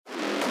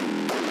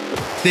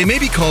They may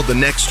be called the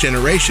next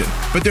generation,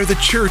 but they're the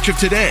church of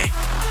today.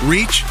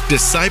 Reach,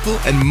 disciple,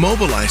 and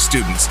mobilize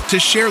students to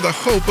share the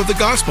hope of the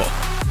gospel.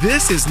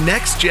 This is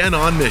Next Gen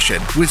on Mission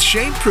with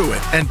Shane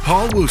Pruitt and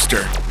Paul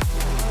Wooster.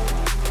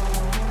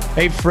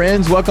 Hey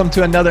friends, welcome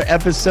to another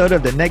episode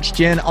of the Next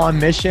Gen on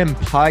Mission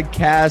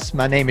podcast.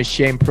 My name is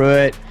Shane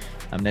Pruitt.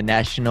 I'm the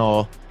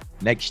National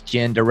Next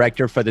Gen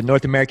Director for the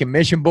North American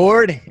Mission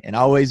Board, and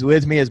always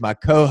with me is my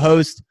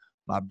co-host,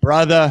 my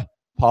brother,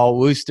 Paul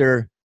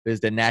Wooster, who is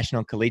the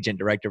National Collegiate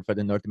Director for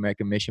the North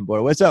American Mission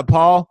Board. What's up,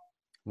 Paul?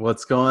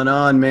 What's going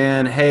on,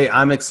 man? Hey,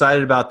 I'm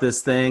excited about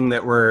this thing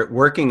that we're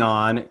working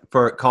on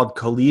called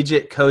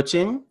Collegiate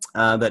Coaching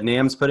that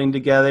NAM's putting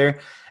together.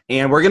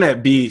 And we're going to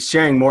be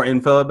sharing more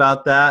info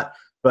about that.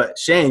 But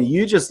Shane,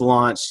 you just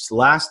launched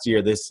last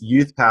year this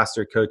Youth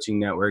Pastor Coaching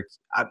Network.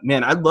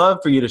 Man, I'd love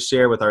for you to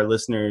share with our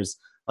listeners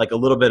like a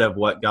little bit of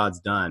what God's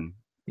done.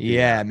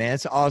 Yeah, man,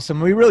 it's awesome.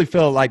 We really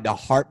feel like the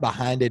heart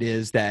behind it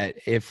is that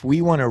if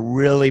we want to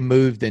really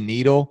move the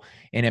needle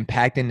in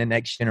impacting the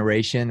next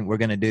generation, we're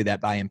going to do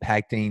that by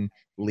impacting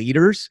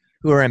leaders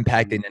who are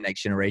impacting the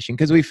next generation,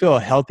 because we feel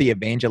healthy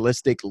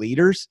evangelistic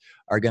leaders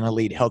are going to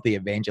lead healthy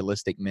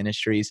evangelistic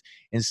ministries.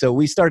 And so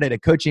we started a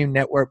coaching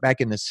network back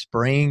in the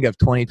spring of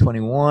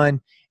 2021,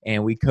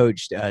 and we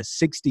coached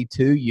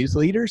 62 youth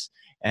leaders,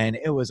 and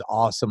it was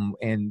awesome.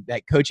 And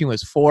that coaching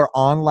was 4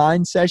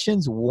 online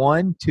sessions,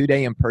 1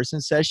 2-day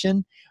in-person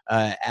session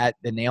at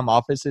the NAM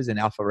offices in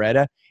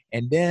Alpharetta.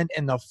 And then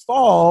in the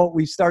fall,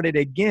 we started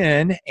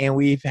again, and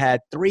we've had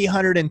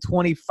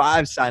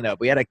 325 sign up.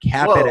 We had to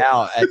cap it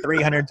out at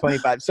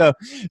 325. So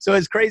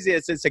it's crazy.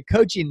 It's a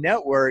coaching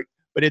network,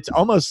 but it's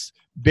almost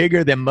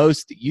bigger than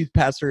most youth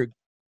pastor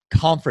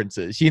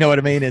conferences. You know what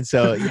I mean? And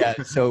so, yeah,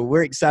 so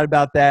we're excited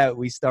about that.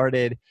 We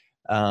started,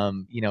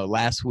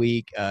 last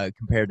week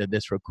compared to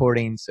this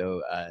recording.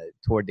 So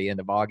toward the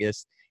end of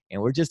August.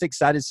 And we're just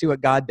excited to see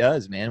what God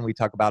does, man. We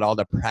talk about all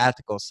the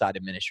practical side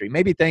of ministry,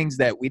 maybe things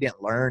that we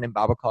didn't learn in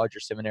Bible college or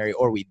seminary,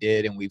 or we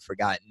did and we've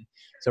forgotten.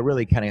 So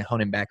really kind of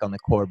honing back on the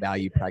core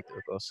value,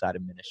 practical side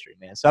of ministry,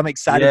 man. So I'm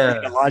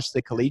excited to launch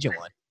the collegiate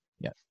one.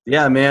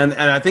 Yeah, man.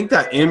 And I think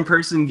that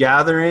in-person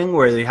gathering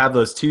where they have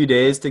those 2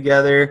 days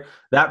together,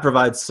 that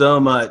provides so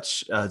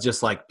much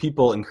just like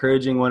people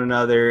encouraging one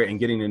another and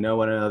getting to know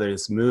one another,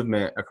 this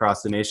movement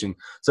across the nation.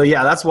 So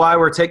yeah, that's why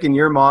we're taking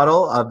your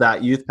model of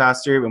that youth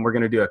pastor and we're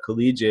going to do a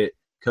collegiate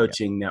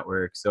coaching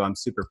network. So I'm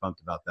super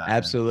pumped about that.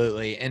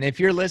 Absolutely. Man. And if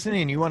you're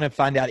listening and you want to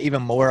find out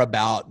even more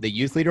about the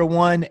youth leader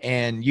one,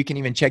 and you can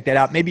even check that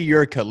out. Maybe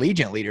you're a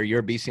collegiate leader, you're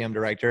a BCM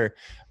director,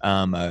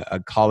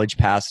 a college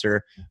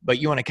pastor, but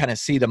you want to kind of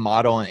see the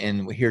model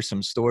and hear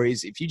some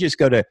stories. If you just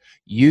go to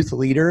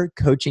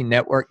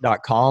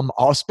youthleadercoachingnetwork.com,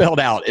 all spelled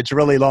out. It's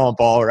really long,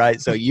 Paul,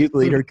 right? So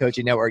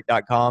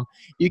youthleadercoachingnetwork.com.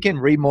 You can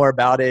read more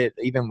about it,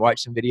 even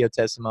watch some video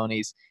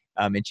testimonies.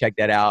 And check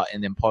that out.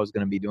 And then Paul's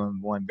going to be doing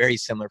one very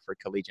similar for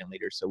collegiate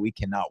leaders. So we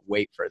cannot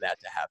wait for that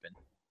to happen.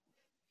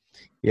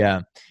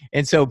 Yeah.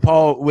 And so,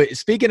 Paul,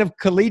 speaking of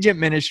collegiate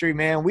ministry,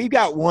 man, we've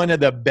got one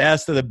of the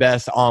best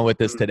on with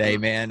us today,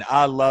 man.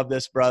 I love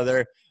this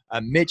brother.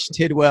 Mitch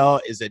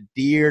Tidwell is a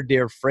dear,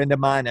 dear friend of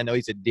mine. I know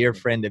he's a dear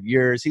friend of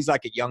yours. He's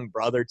like a young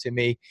brother to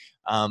me.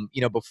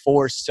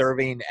 Before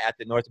serving at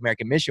the North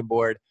American Mission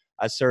Board,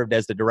 I served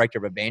as the director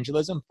of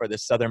evangelism for the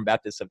Southern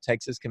Baptist of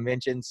Texas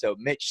Convention. So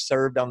Mitch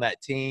served on that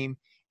team,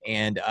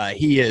 and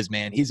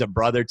he's a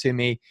brother to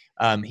me.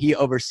 He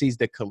oversees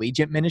the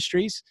collegiate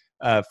ministries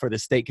for the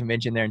state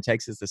convention there in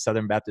Texas, the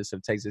Southern Baptist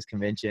of Texas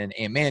Convention.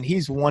 And man,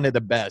 he's one of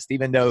the best.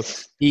 Even though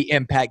he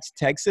impacts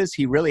Texas,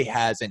 he really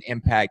has an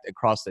impact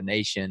across the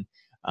nation.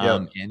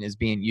 And is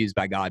being used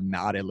by God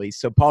mightily.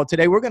 So, Paul,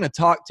 today we're going to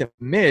talk to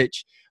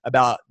Mitch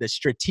about the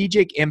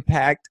strategic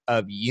impact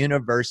of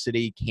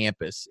university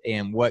campus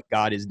and what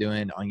God is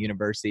doing on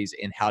universities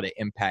and how to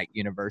impact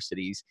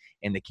universities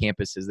and the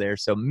campuses there.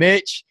 So,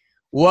 Mitch,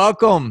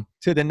 welcome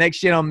to the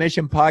Next Gen on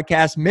Mission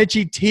podcast.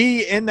 Mitchie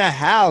T in the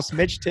house.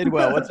 Mitch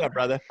Tidwell, what's up,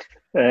 brother?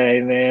 Hey,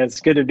 man, it's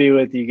good to be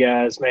with you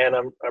guys, man.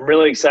 I'm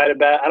really excited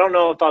about it. I don't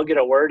know if I'll get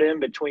a word in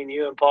between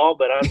you and Paul,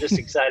 but I'm just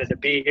excited to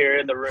be here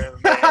in the room,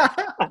 man.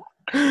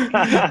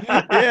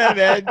 Yeah,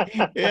 man.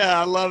 Yeah,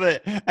 I love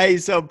it. Hey,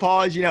 so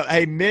Paul,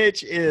 hey,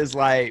 Mitch is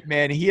like,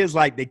 man, he is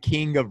like the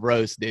king of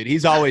roast, dude.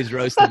 He's always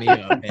roasting me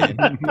up,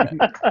 man.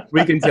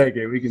 We can take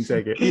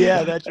it.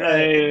 Yeah, that's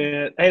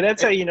right. Hey,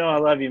 that's how you know I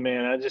love you,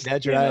 man.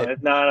 That's right.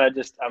 If not,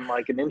 I'm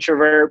like an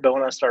introvert, but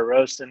when I start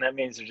roasting, that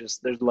means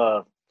there's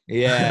love.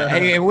 Yeah.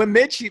 Hey, and when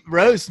Mitch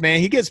roasts, man,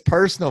 he gets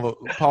personal,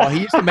 Paul. He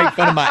used to make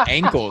fun of my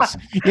ankles.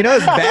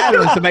 It's bad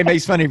when somebody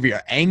makes fun of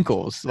your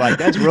ankles. Like,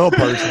 that's real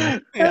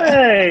personal.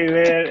 Hey,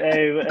 man.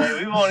 Hey,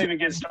 we won't even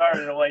get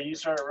started the way you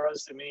started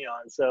roasting me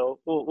on. So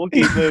we'll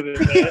keep moving,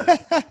 man.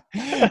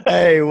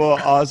 Hey, well,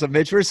 awesome.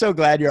 Mitch, we're so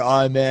glad you're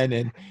on,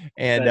 man.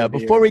 And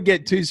before we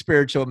get too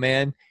spiritual,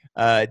 man,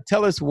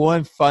 tell us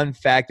one fun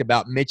fact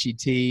about Mitchie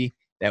T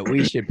that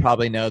we should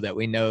probably know that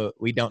we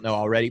don't know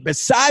already.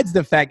 Besides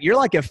the fact you're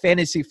like a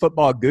fantasy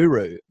football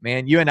guru,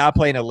 man. You and I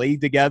play in a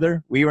league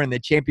together. We were in the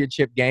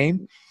championship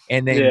game,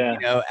 And then, Yeah. you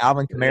know,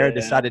 Alvin Kamara Yeah.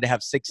 decided to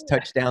have 6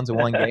 touchdowns in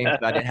one game,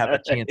 so I didn't have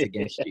a chance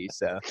against you.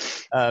 So,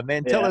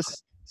 man, tell Yeah.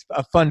 us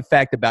a fun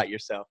fact about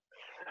yourself.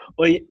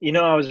 Well, you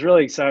know, I was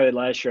really excited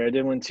last year. I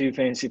did win 2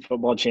 fantasy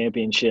football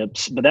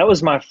championships, but that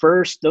was my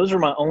first. Those were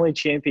my only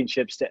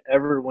championships to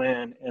ever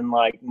win in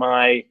like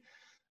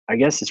I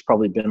guess it's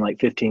probably been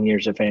like 15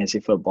 years of fantasy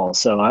football.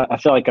 So I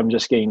feel like I'm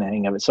just getting the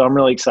hang of it. So I'm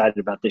really excited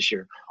about this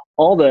year.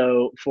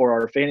 Although for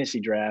our fantasy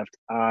draft,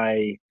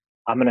 I'm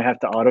going to have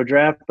to auto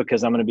draft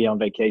because I'm going to be on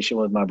vacation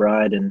with my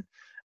bride, and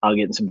I'll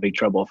get in some big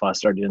trouble if I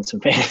start doing some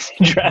fantasy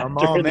draft. Come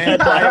on, during man.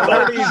 that time.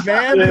 Priorities,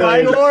 man. Yeah.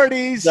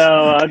 Priorities.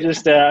 So I'm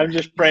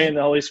just praying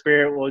the Holy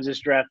Spirit will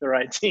just draft the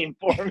right team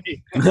for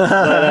me.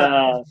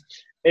 But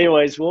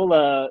anyways,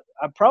 I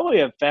probably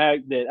a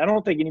fact that I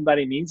don't think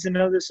anybody needs to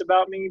know this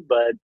about me,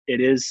 but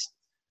it is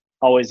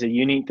always a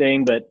unique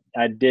thing. But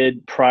I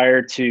did,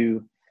 prior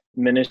to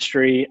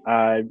ministry,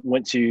 I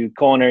went to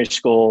culinary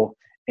school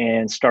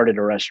and started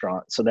a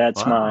restaurant. So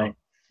that's Wow.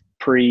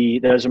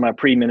 those are my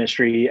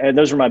pre-ministry.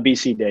 Those were my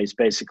BC days,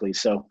 basically.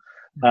 So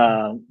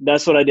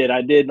that's what I did.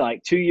 I did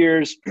like 2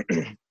 years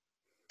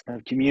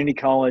of community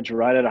college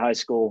right out of high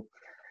school,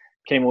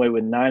 came away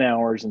with 9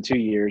 hours in 2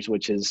 years,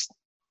 which is,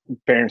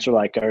 parents were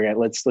like, all right,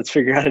 let's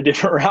figure out a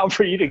different route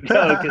for you to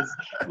go, because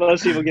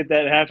most people get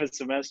that in half a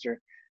semester.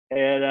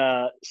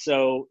 And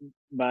so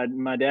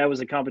my dad was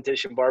a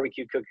competition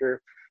barbecue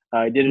cooker.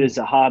 I did it as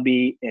a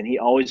hobby, and he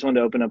always wanted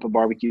to open up a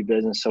barbecue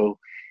business. So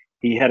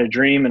he had a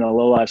dream and a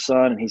low-life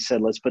son, and he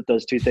said, let's put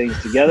those two things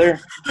together.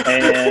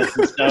 And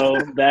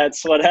so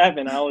that's what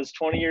happened. I was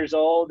 20 years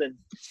old, and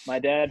my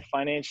dad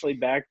financially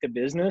backed the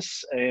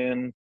business,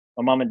 and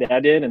my mom and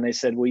dad did, and they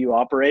said, will you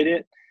operate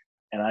it?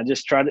 And I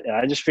just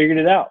figured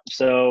it out.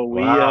 So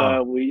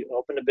we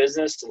opened a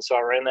business, and so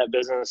I ran that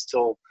business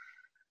till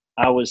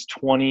I was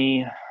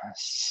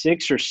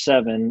 26 or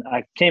 7.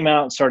 I came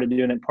out and started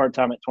doing it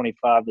part-time at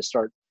 25 to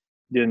start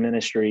doing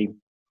ministry.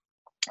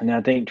 And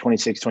I think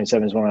 26,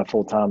 27 is when I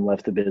full-time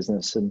left the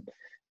business and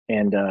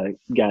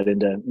got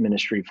into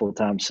ministry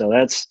full-time. So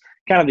that's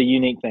kind of the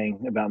unique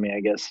thing about me,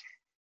 I guess.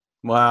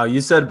 Wow, you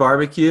said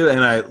barbecue,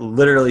 and I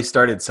literally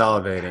started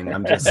salivating.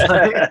 I'm just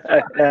like,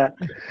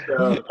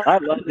 so, I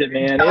loved it,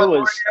 man. It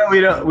was.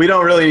 We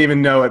don't really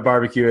even know what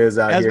barbecue is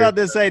out I was here. about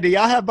to say, do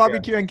y'all have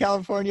barbecue in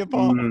California,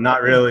 Paul?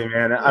 Not really,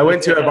 man. I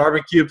went to a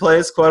barbecue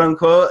place, quote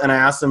unquote, and I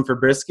asked them for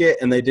brisket,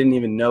 and they didn't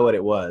even know what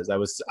it was. I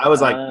was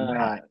like,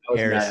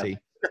 heresy.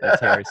 That's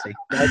heresy.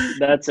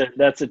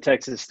 That's a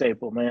Texas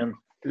staple, man.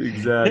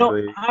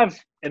 Exactly.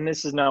 And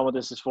this is not what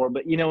this is for,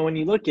 but when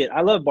you look at,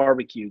 I love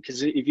barbecue,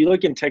 because if you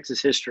look in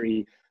Texas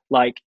history,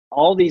 like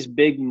all these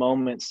big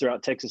moments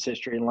throughout Texas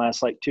history in the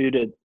last like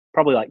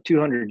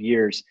 200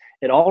 years,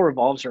 it all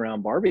revolves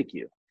around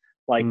barbecue.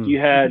 Like you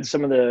had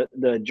some of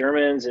the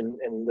Germans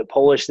and the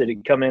Polish that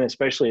had come in,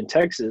 especially in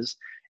Texas,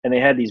 and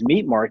they had these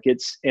meat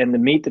markets, and the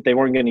meat that they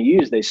weren't going to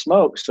use, they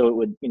smoked so it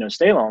would,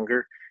 stay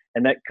longer.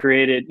 And that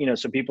created,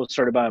 so people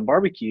started buying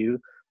barbecue.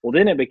 Well,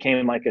 then it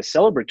became like a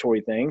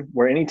celebratory thing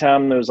where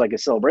anytime there was like a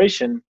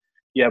celebration,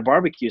 you have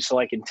barbecue. So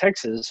like in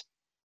Texas,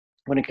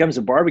 when it comes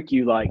to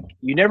barbecue, like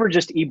you never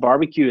just eat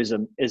barbecue as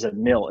a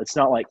meal. It's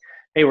not like,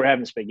 hey, we're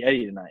having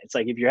spaghetti tonight. It's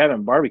like, if you're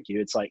having barbecue,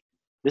 it's like,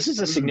 this is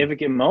a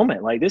significant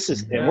moment. Like this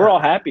is, and we're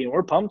all happy and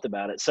we're pumped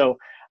about it. So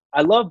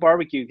I love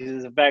barbecue because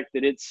of the fact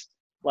that it's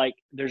like,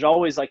 there's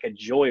always like a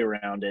joy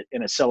around it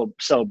and a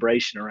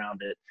celebration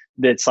around it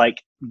that's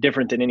like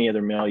different than any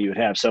other meal you would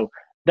have. So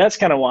that's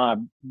kind of why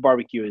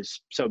barbecue is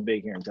so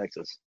big here in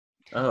Texas.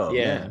 Oh,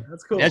 yeah, man,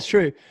 that's cool. That's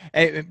true.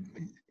 Hey,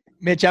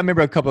 Mitch, I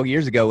remember a couple of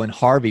years ago when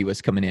Harvey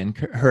was coming in,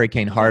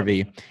 Hurricane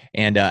Harvey,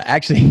 and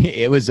actually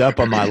it was up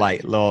on my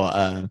like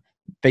little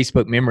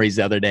Facebook memories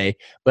the other day.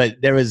 But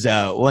there was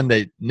one of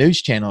the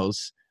news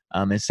channels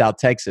in South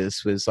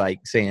Texas was like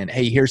saying,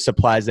 hey, here's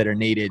supplies that are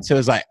needed. So it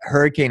was like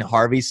Hurricane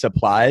Harvey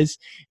supplies.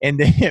 And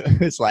then it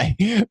was like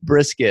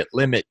brisket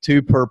limit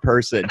 2 per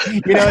person.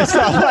 It's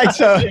not like,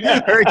 so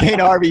Hurricane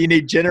Harvey, you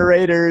need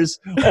generators,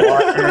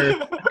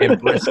 water, and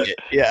brisket.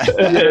 Yeah.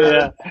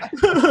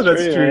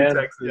 That's true,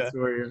 Texas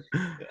for you.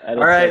 All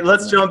right,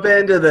 let's jump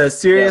into the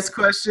serious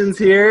questions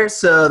here.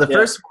 So the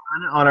first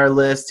one on our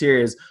list here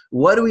is,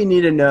 what do we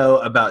need to know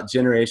about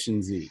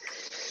Generation Z?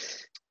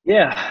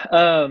 Yeah.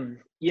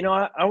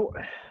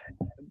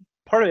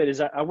 Part of it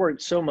is I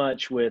work so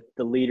much with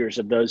the leaders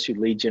of those who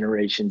lead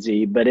Generation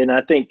Z, and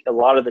I think a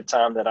lot of the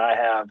time that I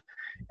have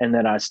and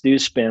that I do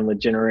spend with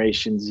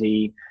Generation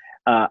Z,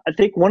 I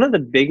think one of the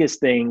biggest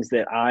things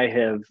that I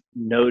have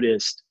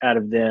noticed out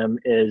of them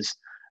is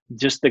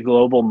just the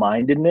global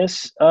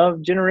mindedness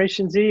of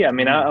Generation Z. I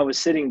mean, I was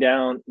sitting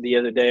down the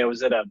other day, I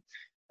was at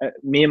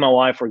me and my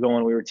wife we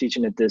were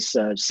teaching at this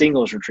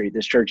singles retreat.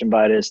 This church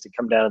invited us to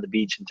come down to the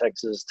beach in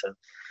Texas to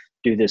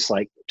do this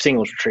like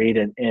singles retreat.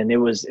 And it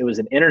was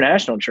an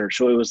international church.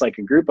 So it was like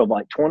a group of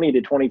like 20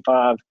 to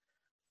 25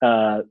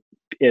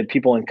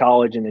 people in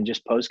college and then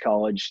just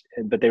post-college,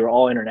 but they were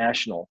all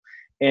international.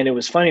 And it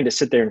was funny to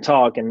sit there and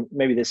talk, and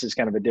maybe this is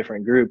kind of a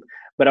different group,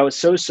 but I was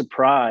so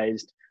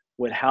surprised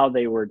with how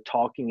they were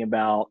talking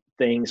about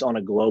things on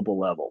a global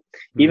level.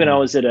 Even I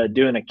was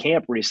doing a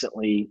camp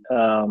recently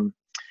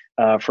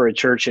for a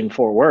church in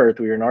Fort Worth.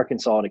 We were in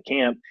Arkansas at a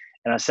camp,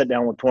 and I sat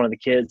down with one of the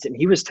kids, and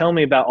he was telling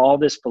me about all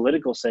this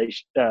political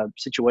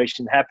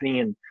situation happening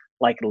in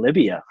like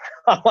Libya.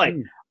 I'm like,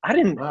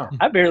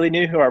 I barely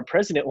knew who our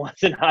president was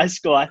in high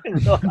school. I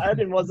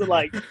wasn't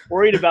like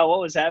worried about what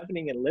was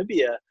happening in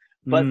Libya,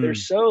 but they're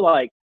so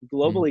like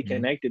globally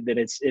connected that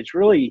it's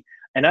really,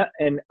 and I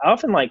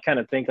often like kind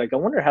of think like, I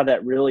wonder how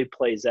that really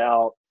plays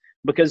out,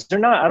 because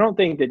I don't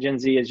think that Gen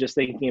Z is just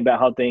thinking about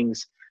how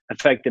things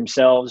affect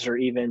themselves or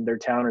even their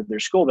town or their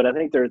school, but I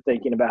think they're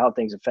thinking about how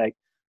things affect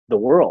the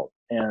world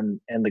and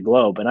the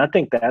globe. And I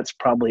think that's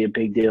probably a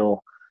big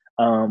deal.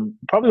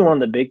 Probably one of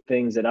the big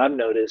things that I've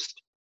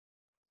noticed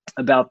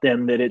about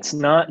them, that it's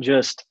not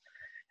just,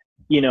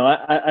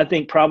 I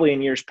think probably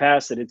in years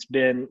past that it's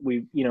been,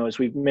 as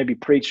we've maybe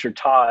preached or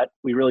taught,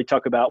 we really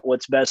talk about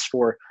what's best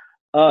for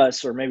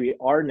us or maybe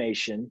our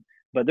nation,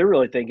 but they're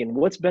really thinking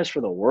what's best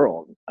for the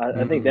world.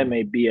 I think that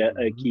may be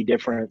a key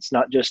difference,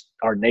 not just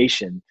our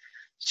nation.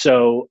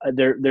 So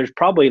there's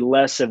probably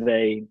less of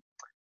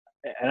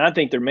and I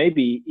think there may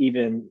be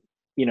even,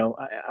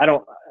 I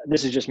don't,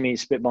 this is just me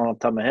spitballing off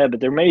the top of my head, but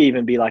there may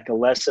even be like a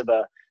less of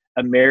a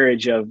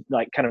marriage of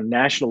like kind of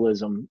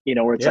nationalism,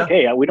 where it's like,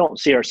 hey, we don't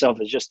see ourselves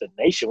as just a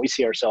nation. We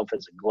see ourselves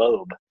as a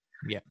globe.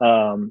 Yeah.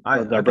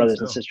 With our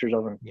brothers and sisters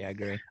over. Yeah, I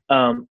agree.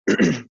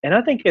 And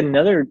I think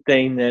another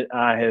thing that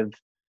I have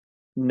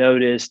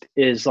noticed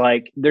is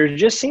like, there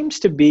just seems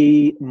to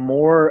be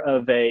more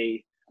of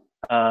a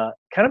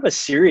kind of a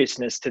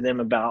seriousness to them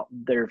about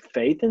their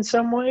faith in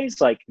some ways.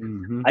 Like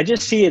I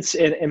just see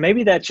and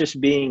maybe that's just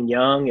being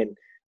young and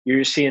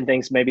you're seeing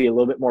things maybe a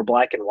little bit more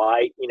black and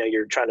white.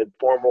 You're trying to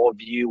form a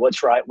view,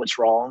 what's right, what's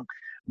wrong.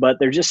 But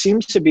there just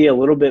seems to be a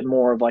little bit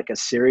more of like a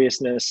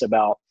seriousness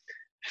about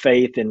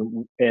faith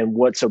and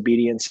what's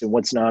obedience and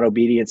what's not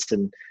obedience.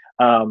 And,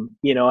 I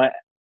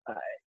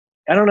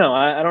don't know.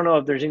 I don't know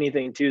if there's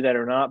anything to that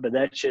or not, but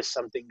that's just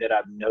something that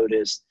I've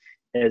noticed,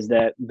 is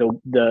that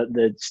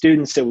the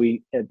students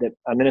that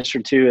I minister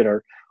to at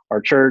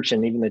our church,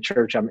 and even the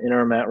church I'm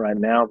interim at right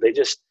now, they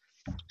just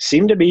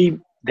seem to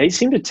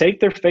take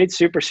their faith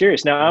super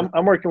serious. Now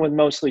I'm working with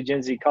mostly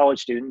Gen Z college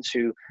students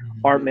who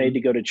aren't made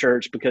to go to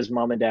church because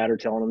mom and dad are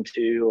telling them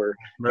to, or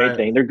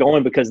anything. They're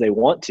going because they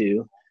want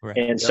to. Right.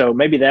 And so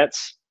maybe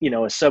that's, a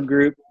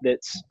subgroup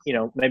that's,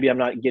 maybe I'm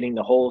not getting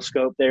the whole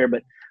scope there,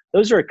 but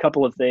those are a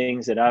couple of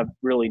things that I've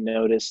really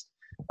noticed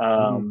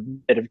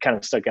that have kind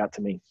of stuck out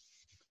to me.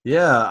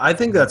 Yeah, I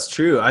think that's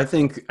true. I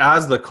think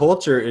as the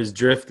culture is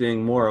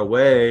drifting more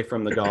away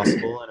from the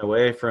gospel and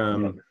away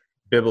from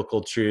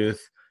biblical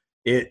truth,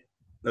 if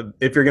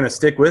you're going to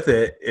stick with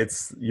it,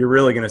 you're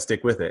really going to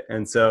stick with it.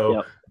 And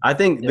so I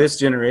think this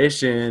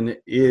generation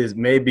there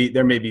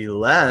may be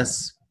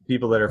less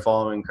people that are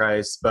following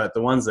Christ, but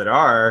the ones that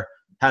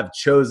have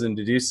chosen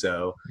to do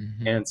so.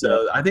 And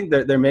so I think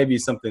that there may be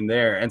something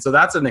there. And so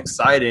that's an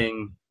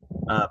exciting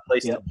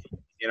place to be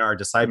in our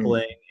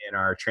discipling, in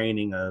our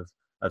training of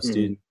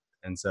students.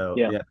 And so,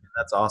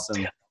 that's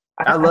awesome.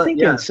 I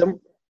think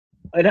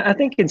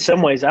in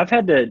some ways I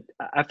feel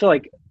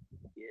like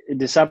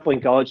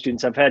discipling college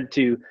students, I've had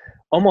to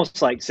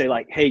almost like say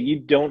like, hey, you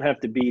don't have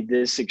to be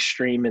this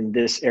extreme in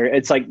this area.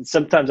 It's like,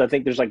 sometimes I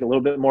think there's like a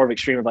little bit more of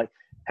extreme of like,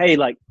 hey,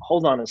 like,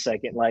 hold on a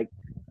second. Like,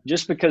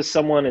 just because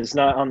someone is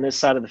not on this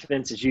side of the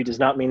fence as you does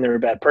not mean they're a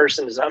bad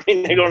person. Does not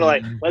mean they're going to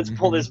like, let's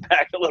pull this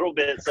back a little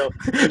bit. So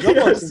there's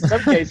almost in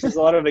some cases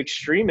a lot of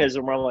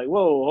extremism where I'm like,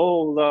 whoa,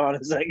 hold on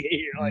a second.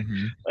 You're like,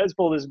 let's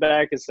pull this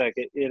back a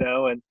second,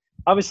 and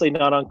obviously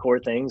not on core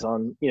things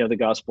on, the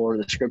gospel or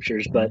the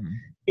scriptures, but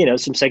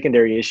some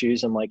secondary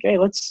issues. I'm like, hey,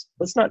 let's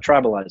not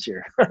tribalize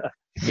here.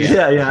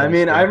 Yeah. I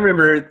mean, I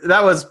remember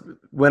that was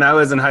when I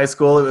was in high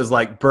school. It was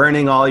like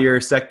burning all your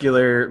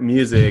secular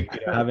music.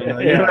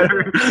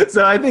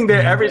 So I think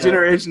that every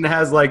generation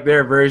has like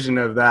their version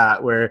of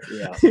that, where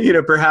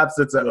perhaps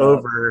it's an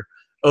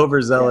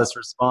overzealous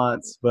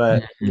response.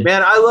 But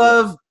man, I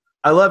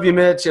love you,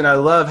 Mitch, and I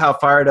love how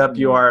fired up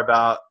you are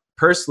about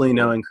personally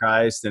knowing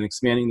Christ and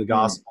expanding the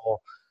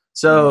gospel.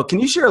 So can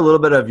you share a little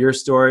bit of your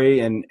story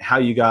and how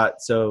you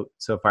got so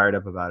fired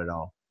up about it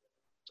all?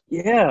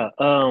 Yeah.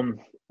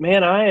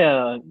 Man,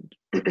 I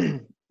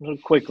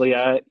quickly,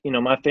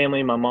 my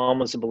family, my mom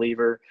was a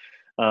believer.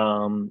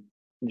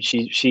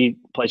 She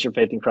placed her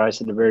faith in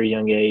Christ at a very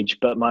young age,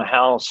 but my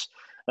house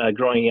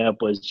growing up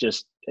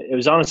it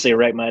was honestly a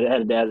wreck. I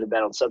had a dad that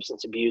battled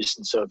substance abuse.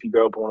 And so if you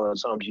grow up in one of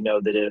those homes,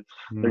 that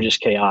they're just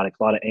chaotic,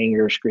 a lot of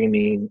anger,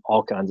 screaming,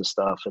 all kinds of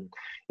stuff.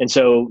 And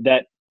so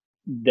that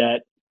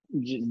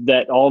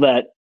all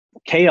that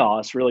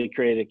chaos really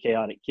created a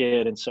chaotic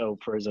kid. And so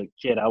as a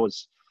kid, I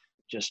was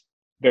just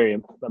very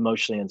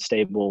emotionally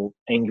unstable,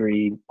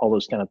 angry, all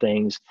those kind of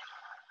things.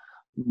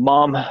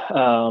 Mom,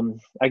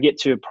 I get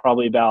to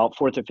probably about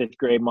 4th or 5th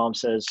grade. Mom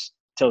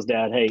tells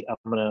dad, hey,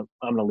 I'm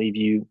gonna leave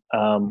you.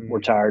 We're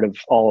tired of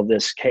all of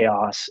this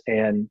chaos.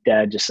 And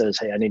dad just says,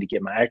 hey, I need to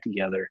get my act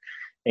together.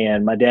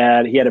 And my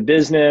dad, he had a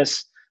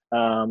business.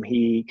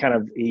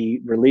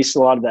 He released a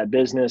lot of that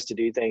business to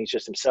do things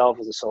just himself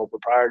as a sole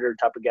proprietor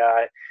type of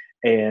guy,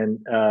 and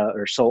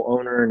or sole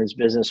owner in his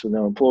business with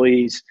no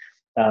employees.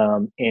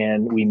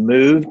 And we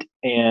moved,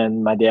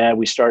 and my dad,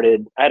 I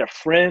had a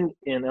friend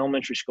in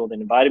elementary school that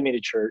invited me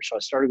to church. So I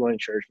started going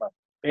to church. My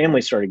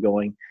family started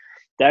going.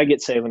 Dad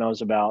got saved when I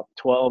was about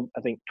 12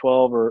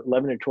 or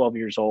 11 or 12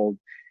 years old,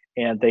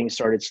 and things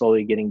started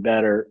slowly getting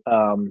better.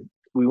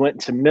 We went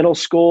to middle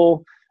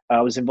school.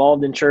 I was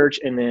involved in church.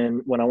 And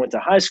then when I went to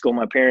high school,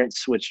 my parents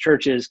switched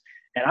churches,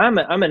 and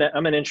I'm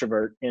an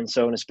introvert. And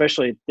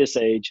especially at this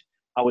age,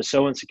 I was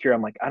so insecure.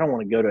 I'm like, I don't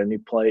want to go to a new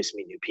place,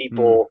 meet new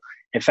people.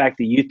 In fact,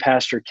 the youth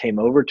pastor came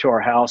over to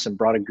our house and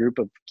brought a group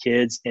of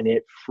kids, and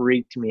it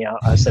freaked me out.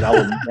 I said, I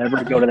would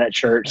never go to that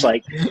church.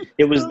 Like,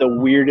 it was the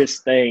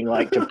weirdest thing,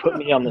 like, to put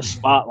me on the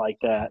spot like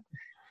that.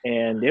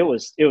 And it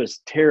was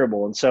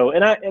terrible.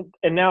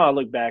 And now I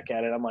look back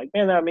at it, I'm like,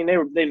 man,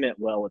 they meant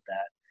well with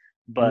that.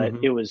 But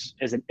it was,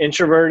 as an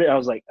introvert, I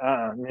was like,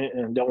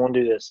 don't want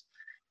to do this.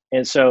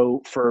 And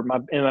so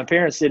my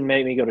parents didn't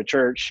make me go to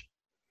church.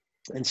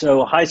 And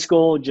so high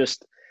school was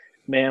just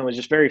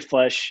very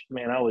flesh.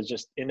 Man, I was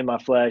just into my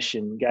flesh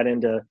and got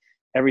into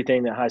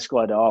everything that high school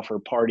had to offer,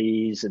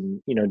 parties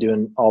and,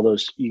 doing all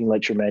those. You can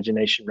let your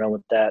imagination run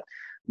with that.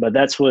 But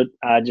that's what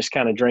I just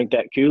kind of drank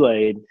that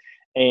Kool-Aid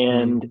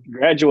and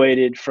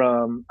graduated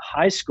from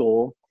high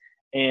school.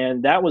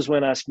 And that was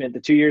when I spent the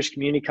 2 years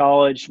community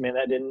college. Man,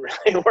 that didn't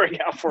really work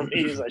out for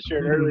me, as I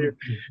shared earlier.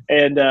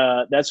 And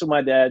that's when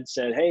my dad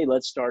said, hey,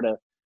 let's start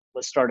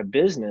a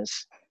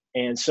business.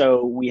 And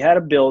so we had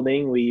a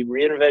building. We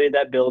renovated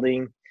that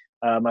building.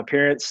 My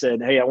parents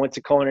said, hey, I went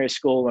to culinary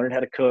school, learned how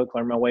to cook,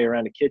 learned my way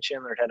around a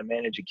kitchen, learned how to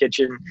manage a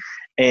kitchen.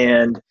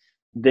 And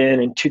then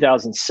in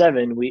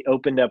 2007, we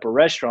opened up a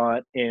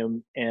restaurant,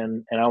 and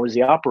I was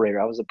the operator.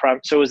 I was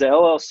so it was an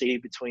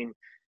LLC between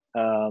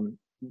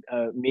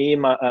me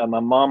and my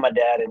mom, my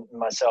dad, and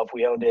myself.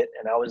 We owned it,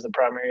 and I was the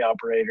primary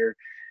operator.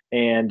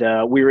 And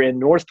we were in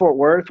North Fort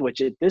Worth,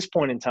 which at this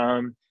point in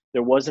time,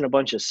 there wasn't a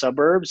bunch of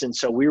suburbs. And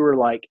so we were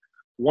like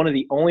one of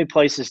the only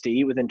places to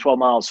eat within 12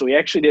 miles. So we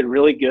actually did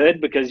really good,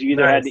 because you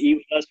either had to eat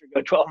with us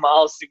or go 12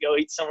 miles to go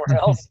eat somewhere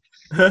else.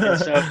 And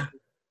so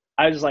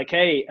I was like,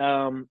 hey,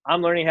 I'm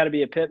learning how to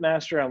be a pit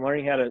master. I'm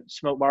learning how to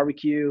smoke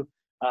barbecue,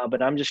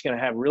 but I'm just going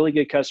to have really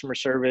good customer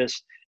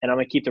service, and I'm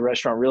going to keep the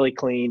restaurant really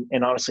clean.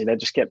 And honestly, that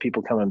just kept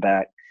people coming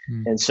back.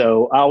 And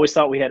so I always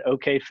thought we had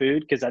okay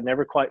food, because I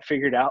never quite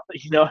figured out,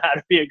 how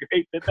to be a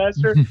great pit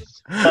master.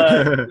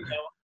 But,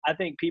 I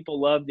think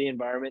people love the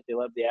environment. They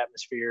love the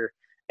atmosphere.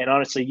 And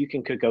honestly, you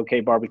can cook okay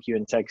barbecue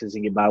in Texas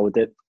and get by with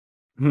it.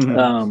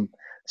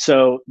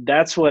 So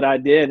that's what I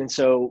did. And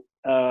so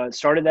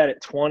started that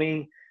at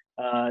 20.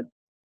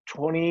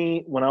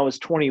 When I was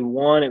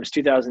 21, it was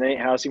 2008,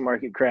 housing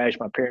market crash.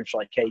 My parents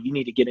were like, hey, you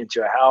need to get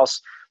into a house.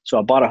 So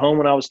I bought a home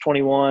when I was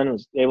 21,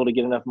 was able to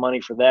get enough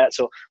money for that.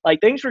 So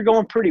things were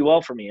going pretty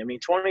well for me.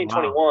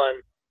 2021,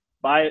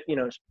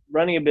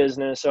 running a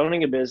business,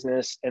 owning a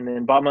business, and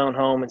then bought my own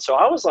home. And so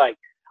I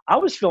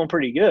was feeling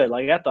pretty good.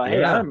 I thought,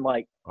 hey, I'm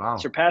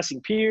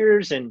surpassing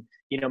peers, and,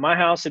 my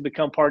house had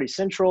become party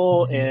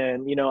central.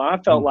 And, I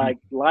felt like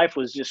life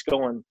was just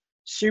going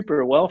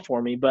super well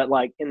for me. But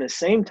in the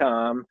same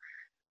time,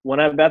 when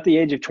I'm about the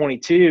age of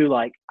 22,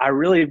 I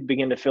really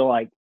began to feel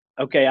like,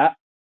 okay,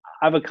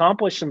 I've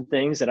accomplished some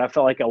things that I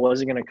felt like I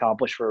wasn't going to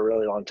accomplish for a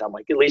really long time,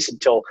 at least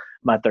until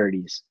my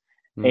 30s.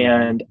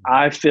 And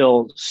I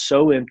feel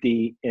so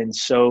empty and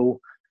so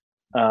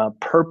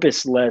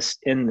purposeless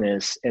in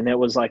this. And it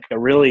was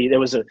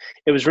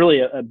it was really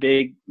a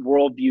big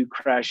worldview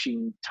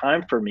crashing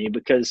time for me,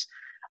 because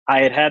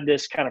I had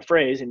this kind of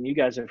phrase, and you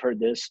guys have heard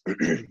this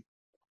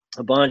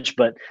a bunch,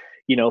 but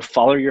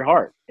follow your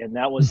heart. And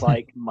that was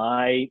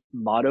my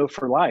motto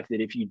for life, that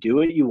if you do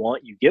what you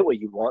want, you get what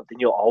you want, then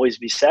you'll always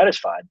be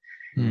satisfied.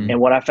 And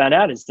what I found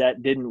out is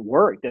that didn't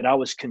work, that I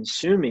was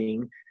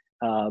consuming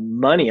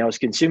money. I was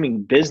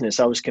consuming business.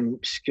 I was,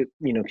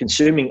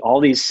 consuming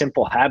all these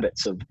simple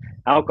habits of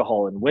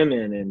alcohol and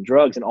women and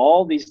drugs and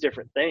all these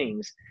different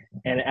things.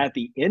 And at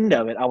the end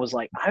of it, I was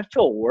like, I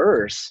feel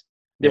worse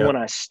than when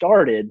I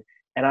started.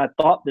 And I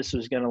thought this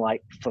was going to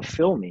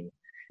fulfill me.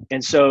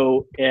 And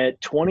so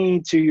at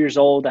 22 years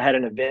old, I had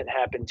an event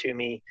happen to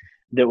me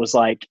that was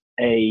I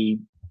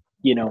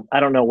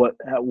don't know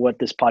what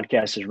this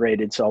podcast is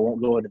rated, so I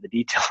won't go into the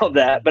detail of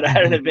that, but I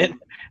had an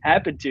event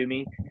happen to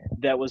me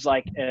that was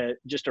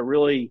just a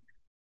really,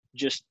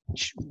 just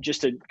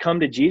a come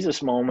to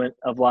Jesus moment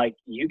of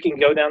you can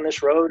go down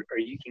this road or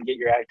you can get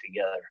your act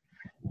together.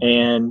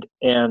 And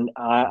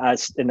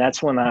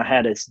that's when I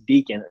had a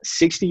deacon, a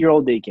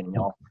 60-year-old deacon,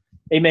 y'all.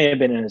 He may have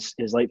been in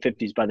his late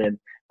 50s by then,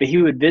 but he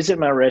would visit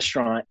my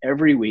restaurant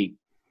every week.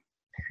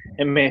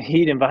 And man,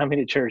 he'd invite me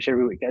to church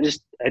every week.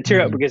 I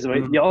tear up because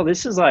y'all,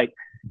 this is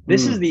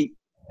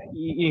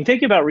you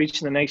think about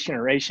reaching the next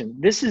generation.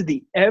 This is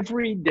the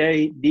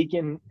everyday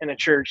deacon in a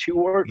church who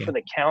worked for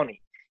the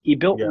county. He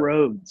built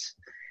roads,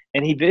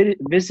 and he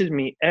visited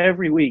me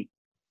every week.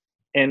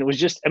 and it was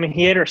just, I mean,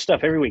 he ate our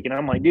stuff every week. And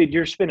I'm like, dude,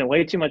 you're spending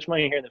way too much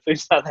money here and the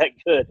food's not that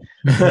good.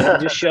 And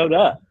he just showed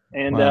up.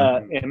 And, Wow.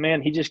 and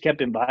man, he just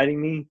kept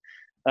inviting me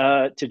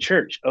to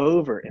church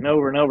over and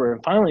over and over.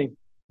 And finally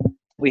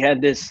we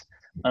had this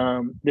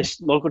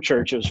local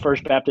church. It was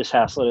First Baptist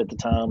Haslett at the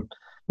time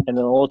in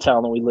the little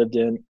town that we lived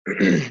in.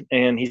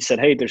 And he said,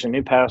 hey, there's a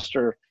new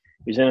pastor.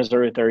 He's in his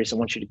early 30s. I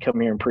want you to come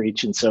here and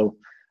preach. And so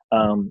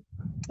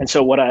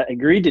what I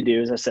agreed to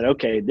do is I said,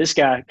 okay, this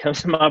guy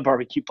comes to my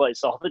barbecue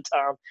place all the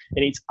time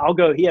and I'll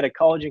go. He had a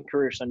college and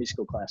career Sunday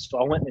school class. So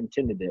I went and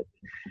attended it,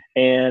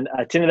 and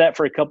I attended that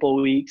for a couple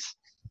of weeks.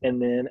 And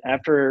then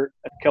after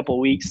a couple of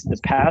weeks, the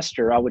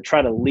pastor, I would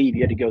try to leave.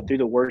 You had to go through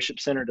the worship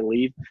center to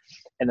leave.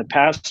 And the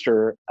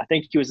pastor, I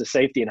think he was a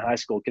safety in high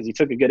school because he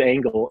took a good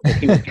angle and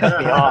he would cut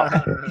me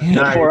off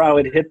before I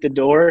would hit the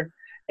door.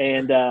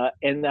 And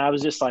I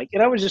was just like,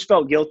 and I was just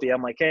felt guilty.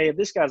 I'm like, hey, if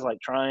this guy's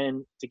like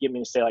trying to get me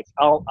to stay, like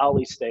I'll at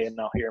least stay and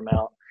I'll hear him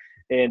out.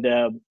 And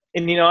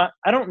you know,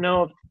 I don't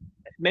know if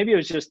maybe it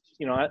was just,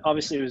 you know,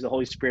 obviously it was the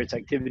Holy Spirit's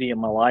activity in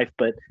my life,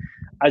 but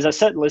as I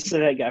sat and listened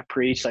to that guy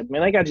preach, like,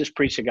 man, that guy just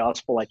preached the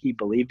gospel like he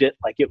believed it,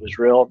 like it was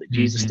real, that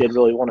Jesus did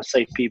really want to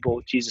save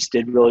people. Jesus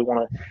did really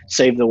want to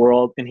save the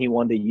world, and he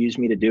wanted to use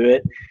me to do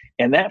it.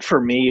 And that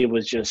for me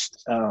was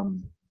just,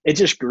 it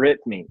just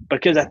gripped me,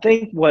 because I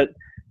think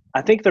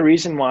the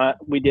reason why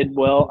I did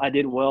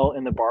well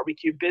in the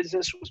barbecue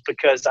business was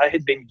because I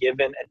had been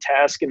given a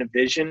task and a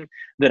vision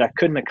that I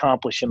couldn't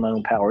accomplish in my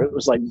own power. It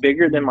was like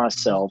bigger than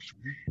myself.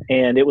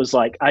 And it was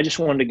like, I just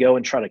wanted to go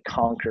and try to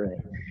conquer it.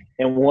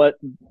 And what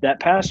that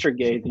pastor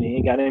gave me,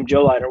 a guy named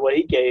Joe Leiter, what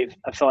he gave,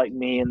 I felt like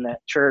me in that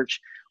church,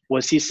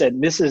 was he said,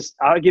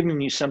 I've given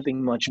you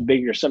something much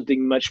bigger,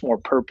 something much more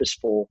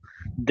purposeful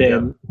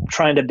than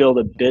trying to build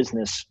a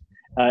business.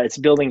 It's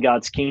building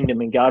God's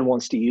kingdom, and God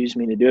wants to use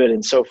me to do it.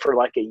 And so for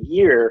like a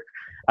year,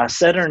 I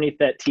sat underneath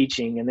that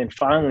teaching. And then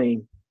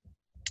finally,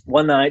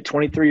 one night,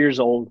 23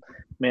 years old,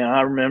 man,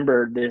 I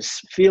remember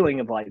this feeling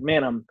of like,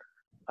 man,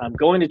 I'm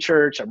going to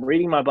church, I'm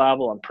reading my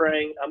Bible, I'm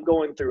praying, I'm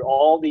going through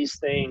all these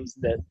things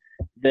that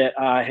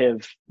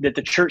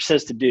the church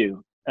says to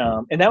do.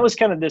 And that was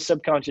kind of this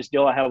subconscious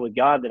deal I had with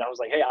God, that I was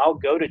like, hey, I'll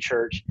go to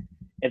church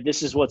if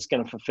this is what's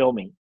going to fulfill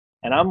me.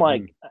 And I'm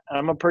like,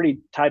 I'm a pretty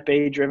type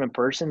A driven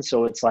person.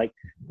 So it's like,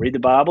 read the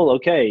Bible.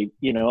 Okay.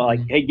 You know,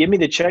 like, hey, give me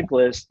the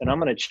checklist and I'm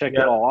going to check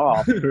it all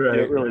off, do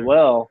it really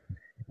well.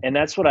 And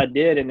that's what I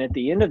did. And at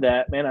the end of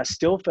that, man, I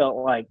still felt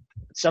like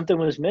something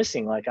was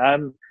missing. Like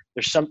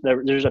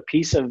there's a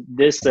piece of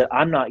this that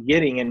I'm not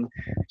getting. And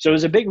so it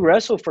was a big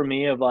wrestle for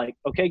me of like,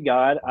 okay,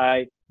 God,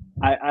 I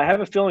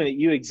have a feeling that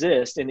you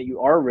exist and that you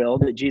are real,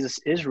 that Jesus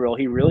is real.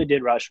 He really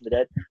did rise from the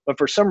dead. But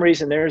for some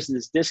reason, there's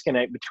this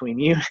disconnect between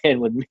you and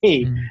with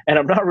me, and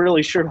I'm not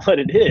really sure what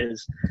it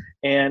is.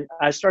 And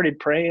I started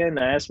praying.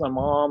 I asked my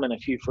mom and a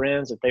few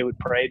friends if they would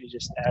pray to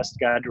just ask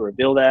God to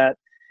reveal that.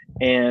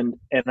 And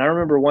I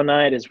remember one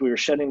night as we were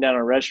shutting down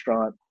a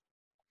restaurant,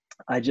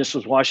 I just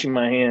was washing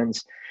my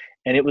hands,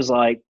 and it was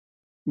like,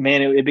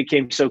 man, it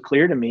became so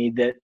clear to me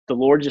that the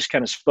Lord just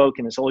kind of spoke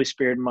in his Holy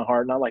Spirit in my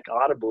heart, not like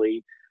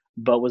audibly,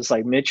 but was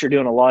like, Mitch, you're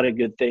doing a lot of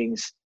good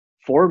things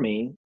for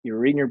me. You're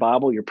reading your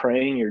Bible, you're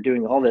praying, you're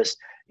doing all this.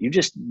 You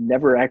just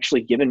never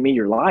actually given me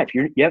your life.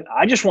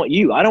 I just want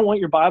you. I don't want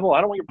your Bible. I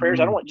don't want your prayers.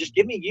 just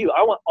give me you.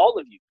 I want all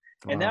of you.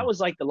 Wow. And that was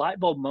like the light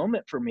bulb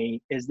moment for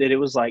me, is that it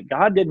was like,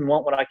 God didn't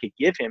want what I could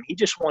give him. He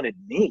just wanted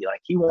me.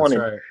 Like he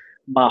wanted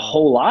my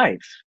whole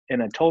life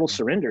in a total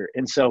surrender.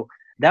 And so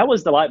that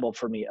was the light bulb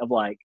for me of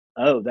like,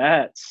 oh,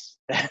 that's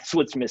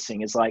what's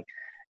missing. It's like,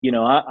 you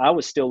know, I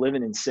was still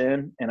living in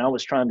sin, and I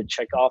was trying to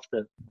check off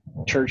the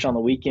church on the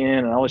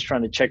weekend, and I was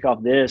trying to check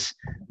off this,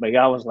 but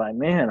God was like,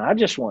 man, I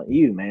just want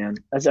you, man.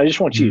 I just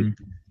want you.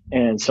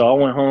 And so I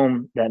went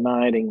home that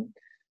night and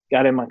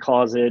got in my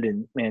closet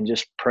and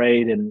just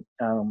prayed. And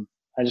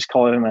I just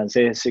call it an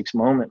Isaiah 6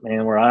 moment,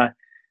 man, where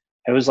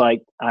it was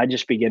like, I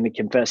just began to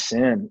confess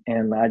sin,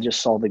 and I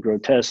just saw the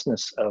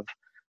grotesqueness of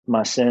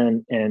my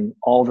sin and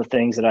all the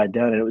things that I'd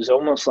done. And it was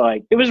almost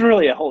like, it was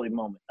really a holy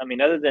moment. I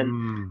mean, other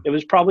than, it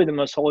was probably the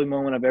most holy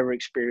moment I've ever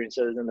experienced,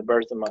 other than the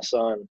birth of my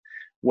son,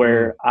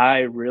 where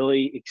I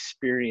really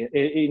experienced,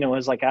 you know, it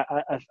was like,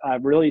 I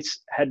really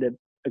had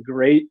a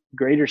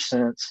greater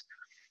sense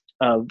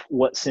of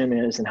what sin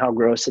is and how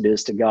gross it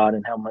is to God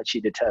and how much he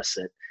detests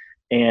it.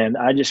 And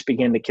I just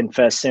began to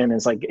confess sin.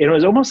 It's like, it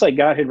was almost like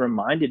God had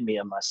reminded me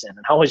of my sin,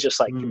 and I was just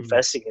like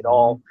confessing it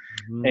all.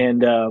 And,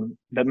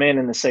 but man,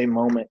 in the same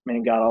moment,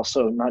 man, God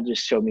also not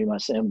just showed me my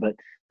sin, but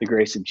the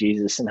grace of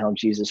Jesus, and how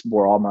Jesus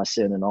bore all my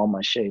sin and all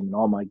my shame and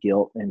all my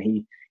guilt. And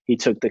he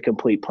took the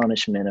complete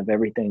punishment of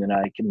everything that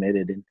I had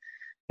committed.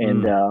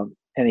 And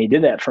he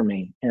did that for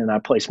me. And I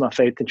placed my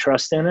faith and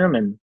trust in him,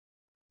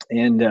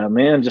 and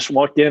man, just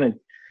walked in, and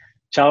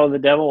child of the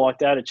devil,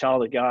 walked out a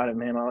child of God. And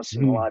man,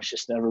 honestly, my life's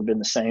just never been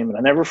the same. And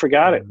I never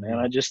forgot it, man.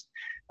 I just,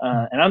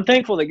 and I'm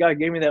thankful that God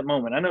gave me that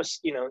moment. I know,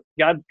 you know,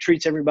 God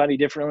treats everybody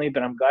differently,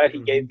 but I'm glad he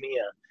gave me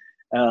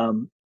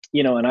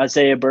you know, an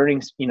Isaiah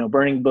burning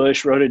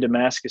bush, road to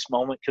Damascus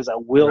moment, because I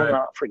will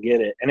not forget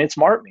it. And it's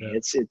marked me.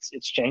 It's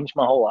changed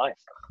my whole life.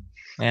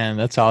 Man,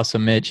 that's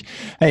awesome, Mitch.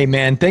 Hey,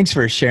 man, thanks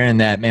for sharing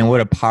that, man. What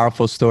a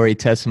powerful story,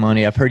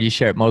 testimony. I've heard you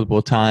share it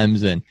multiple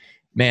times, and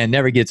man,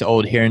 never gets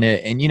old hearing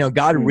it. And,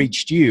 God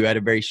reached you at a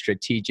very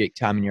strategic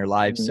time in your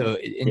life. So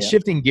in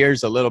shifting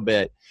gears a little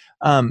bit,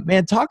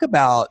 man, talk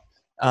about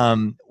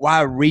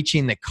why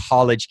reaching the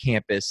college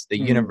campus, the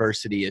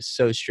university, is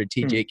so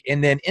strategic.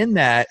 And then in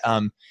that,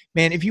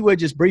 man, if you would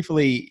just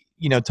briefly,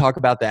 talk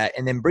about that,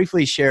 and then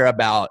briefly share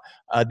about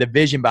the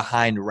vision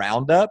behind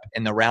Roundup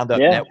and the Roundup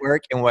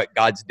Network and what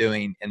God's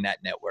doing in that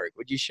network.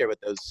 Would you share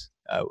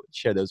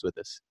those with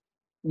us?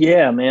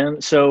 Yeah,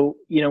 man. So,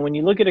 when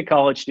you look at a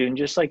college student,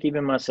 just like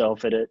even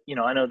myself I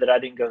know that I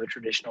didn't go the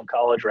traditional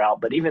college route,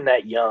 but even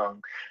that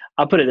young,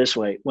 I'll put it this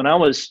way. When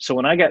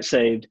I got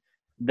saved,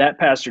 that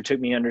pastor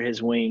took me under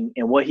his wing,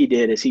 and what he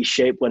did is he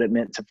shaped what it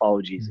meant to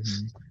follow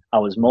Jesus. I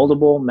was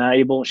moldable,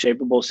 malleable,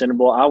 shapeable,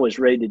 sendable. I was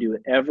ready to do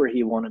whatever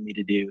he wanted me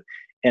to do.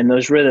 And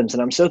those rhythms,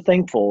 and I'm so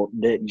thankful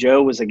that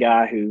Joe was a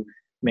guy who,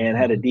 man,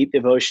 had a deep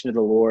devotion to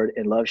the Lord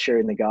and loved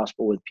sharing the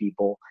gospel with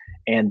people.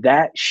 And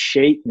that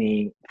shaped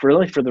me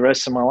really for the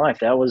rest of my life.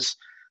 That was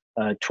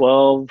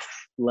 12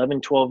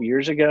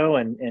 years ago.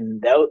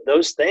 And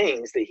those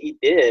things that he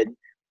did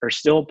are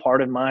still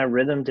part of my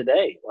rhythm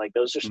today. Like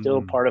those are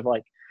still part of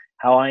like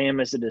how I am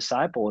as a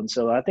disciple. And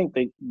so I think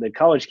the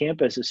college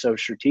campus is so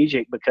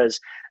strategic because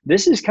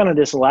this is kind of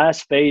this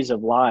last phase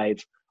of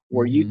life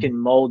where you can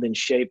mold and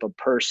shape a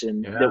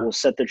person that will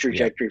set the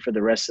trajectory for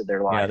the rest of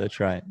their life. Yeah, that's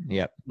right.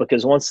 Yep.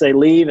 Because once they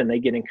leave and they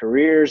get in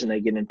careers and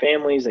they get in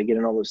families, they get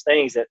in all those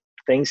things, that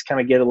things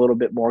kind of get a little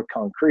bit more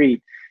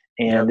concrete.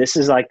 And this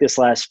is like this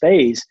last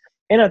phase.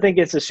 And I think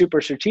it's a super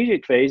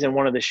strategic phase and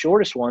one of the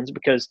shortest ones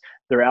because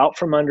they're out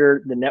from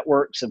under the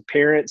networks of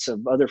parents,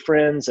 of other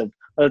friends, of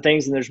other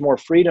things. And there's more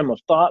freedom of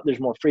thought. There's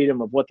more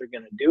freedom of what they're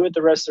going to do with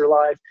the rest of their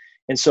life.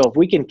 And so if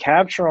we can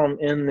capture them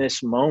in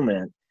this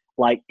moment,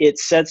 like it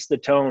sets the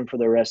tone for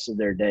the rest of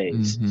their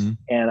days.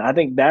 And I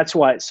think that's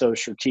why it's so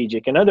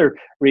strategic. Another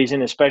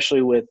reason,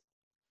 especially with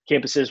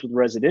campuses with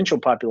residential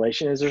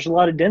population, is there's a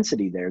lot of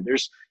density there.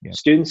 There's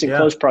students in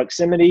close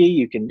proximity.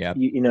 You can,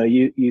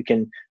 you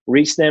can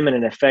reach them and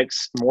it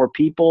affects more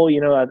people,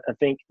 I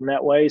think in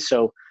that way.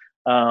 So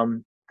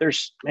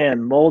there's,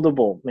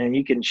 moldable,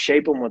 you can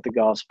shape them with the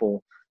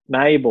gospel,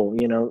 malleable,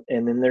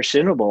 and then they're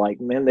sendable. Like,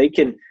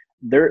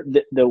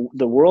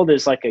 the world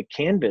is like a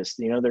canvas,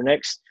 their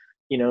next,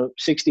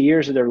 60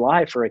 years of their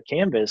life are a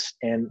canvas,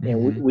 and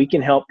we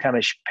can help kind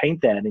of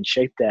paint that and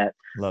shape that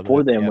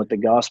for them with the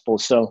gospel.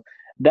 So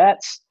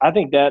I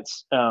think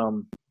that's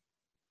kind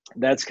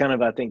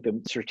of, I think, the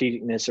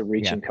strategicness of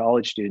reaching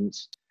college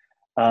students.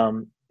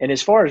 And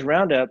as far as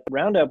Roundup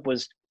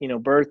was,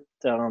 birthed,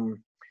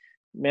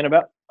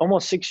 about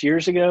almost 6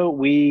 years ago.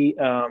 We,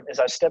 as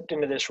I stepped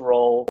into this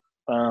role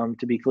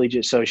to be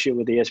collegiate associate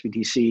with the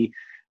SBTC,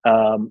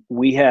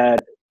 we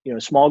had, a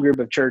small group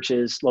of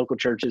churches, local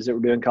churches that were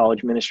doing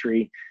college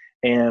ministry.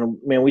 And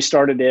we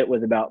started it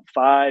with about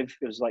 5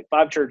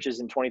 churches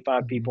and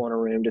 25 people in a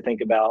room to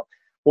think about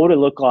what would it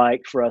look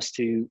like for us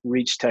to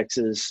reach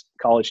Texas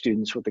college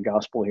students with the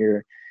gospel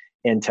here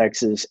in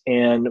Texas.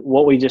 And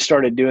what we just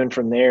started doing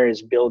from there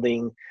is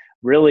building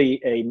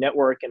really a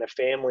network and a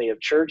family of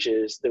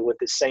churches that with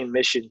the same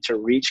mission to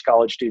reach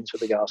college students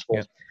with the gospel,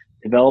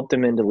 develop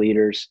them into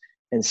leaders,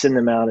 and send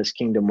them out as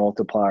kingdom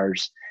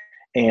multipliers.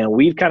 And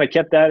we've kind of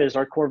kept that as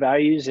our core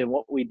values in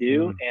what we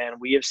do. And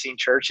we have seen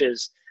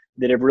churches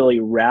that have really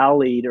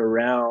rallied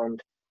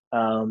around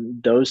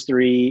those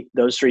three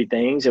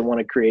things and want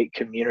to create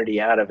community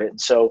out of it. And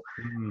so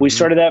we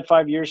started that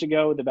 5 years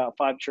ago with about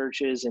 5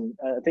 churches. And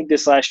I think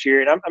this last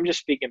year, and I'm just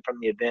speaking from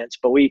the events,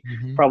 but we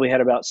probably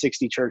had about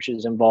 60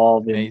 churches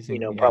involved.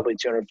 Amazing, and, probably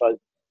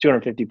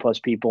 250 plus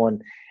people.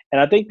 And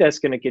I think that's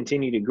going to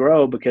continue to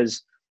grow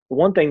because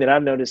one thing that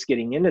I've noticed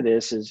getting into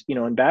this is,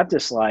 in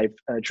Baptist life,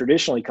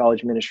 traditionally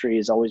college ministry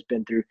has always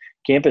been through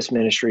campus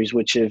ministries,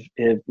 which have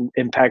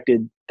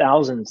impacted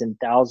thousands and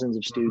thousands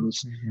of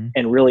students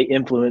and really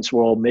influenced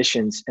world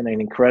missions in an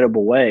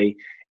incredible way.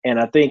 And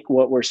I think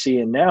what we're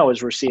seeing now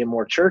is we're seeing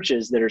more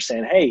churches that are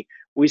saying, hey,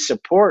 we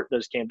support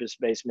those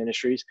campus-based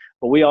ministries,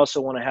 but we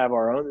also want to have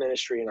our own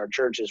ministry in our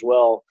church as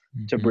well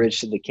to bridge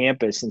to the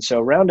campus. And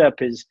so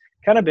Roundup has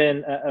kind of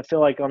been, I feel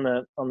like on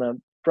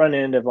the front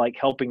end of like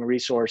helping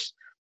resource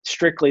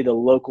strictly the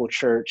local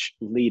church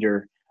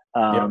leader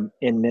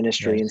in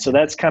ministry. And so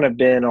that's kind of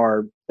been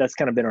our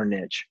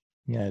niche.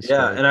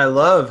 And I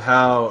love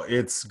how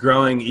it's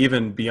growing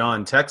even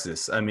beyond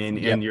Texas. I mean,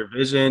 in your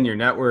vision, your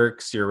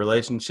networks, your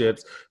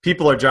relationships,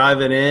 people are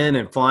driving in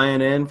and flying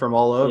in from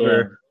all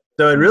over.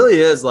 So it really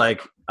is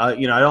like, I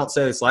don't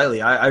say this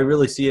lightly. I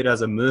really see it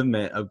as a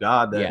movement of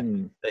God that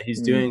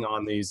he's doing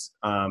on these,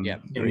 in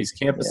these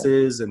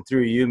campuses and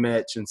through you,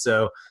 Mitch. And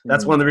so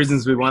that's one of the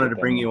reasons we wanted to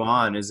bring you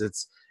on is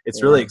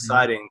it's really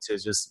exciting to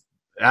just,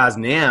 as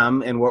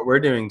NAM and what we're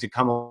doing, to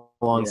come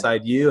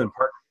alongside you and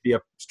be a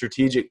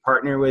strategic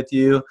partner with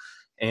you.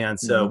 And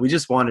so we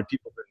just wanted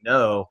people to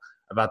know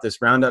about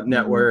this Roundup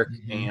network,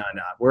 and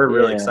we're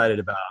really excited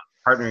about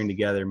partnering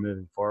together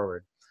moving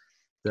forward.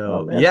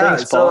 So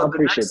thanks, Paul. I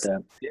appreciate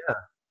that.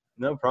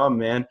 No problem,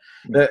 man.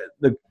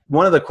 The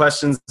one of the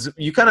questions,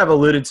 you kind of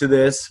alluded to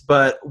this,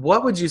 but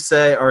what would you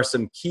say are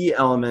some key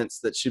elements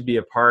that should be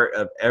a part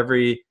of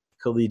every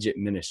collegiate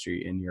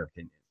ministry, in your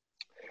opinion?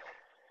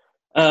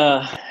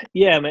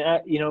 Yeah, I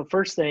mean,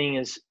 first thing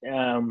is,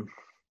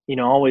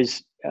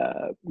 always,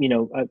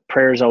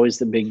 prayer is always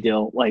the big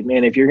deal. Like,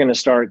 man, if you're going to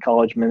start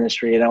college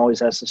ministry, it always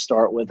has to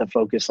start with a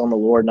focus on the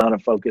Lord, not a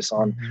focus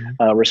on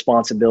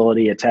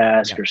responsibility, a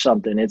task or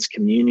something. It's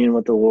communion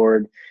with the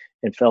Lord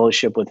and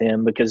fellowship with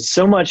him, because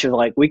so much of,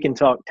 like, we can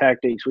talk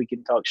tactics, we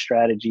can talk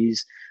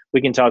strategies, we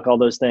can talk all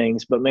those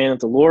things, but man, if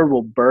the Lord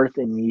will birth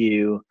in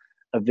you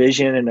a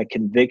vision and a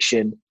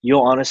conviction,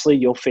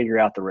 you'll figure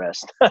out the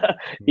rest.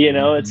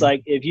 It's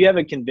like, if you have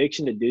a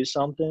conviction to do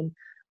something,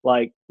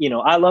 like,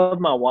 I love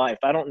my wife.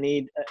 I don't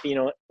need,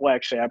 well,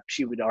 actually,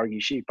 she would argue,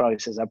 she probably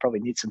says I probably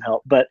need some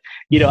help, but,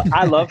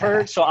 I love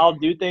her. So I'll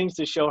do things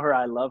to show her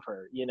I love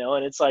her,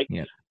 and it's like,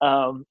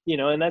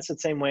 and that's the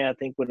same way I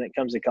think when it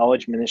comes to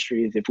college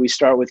ministry. If we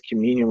start with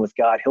communion with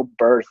God, he'll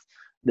birth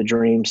the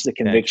dreams, the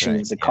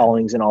convictions, the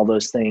callings, and all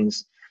those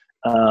things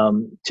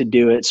to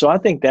do it. So I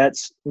think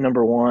that's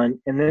number one.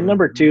 And then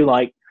number two,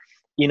 like,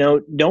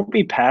 don't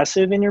be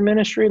passive in your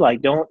ministry.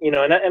 Like, don't, and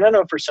I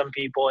know for some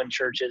people in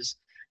churches,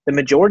 the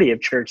majority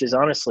of churches,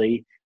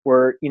 honestly,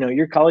 where,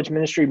 your college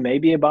ministry may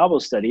be a Bible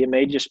study. It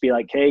may just be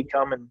like, hey,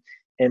 come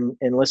and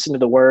listen to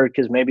the word,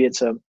 because maybe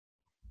it's a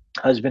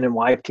husband and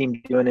wife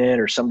team doing it,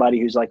 or somebody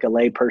who's like a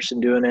lay person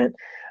doing it.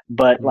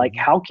 But like,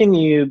 how can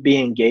you be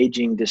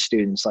engaging to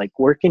students? Like,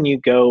 where can you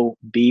go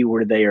be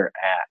where they are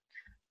at?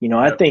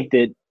 I think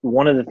that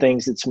one of the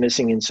things that's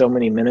missing in so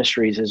many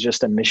ministries is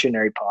just a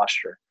missionary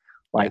posture.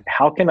 Like,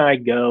 how can I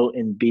go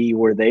and be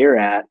where they are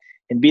at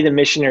and be the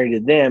missionary to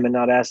them, and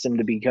not ask them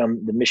to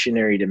become the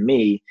missionary to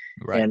me,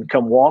 and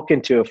come walk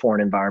into a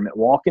foreign environment,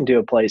 walk into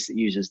a place that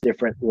uses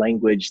different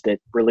language, that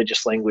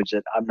religious language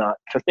that I'm not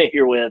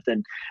familiar with,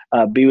 and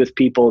be with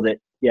people that,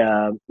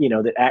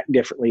 that act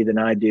differently than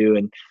I do.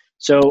 And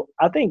so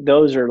I think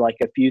those are like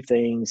a few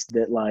things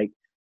that, like,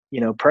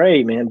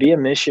 pray, man, be a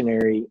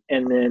missionary,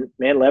 and then,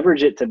 man,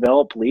 leverage it to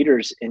develop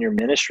leaders in your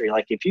ministry.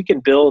 Like, if you can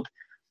build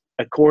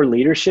a core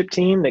leadership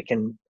team that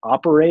can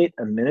operate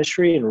a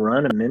ministry and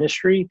run a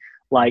ministry,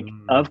 like,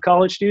 of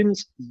college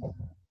students,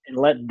 and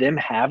let them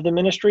have the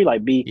ministry,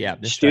 like, be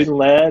student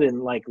led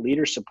and like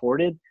leader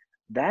supported,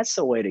 that's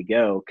the way to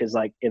go. Cause,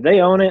 like, if they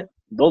own it,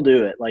 they'll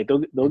do it. Like,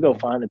 they'll go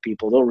find the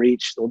people, they'll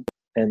reach,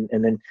 and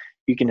then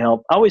you can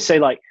help. I always say,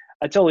 like,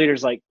 I tell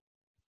leaders, like,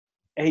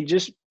 hey,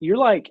 you're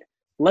like,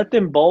 let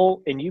them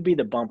bowl and you be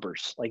the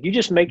bumpers. Like, you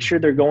just make sure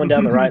they're going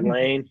down the right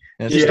lane.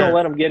 Just don't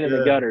let them get in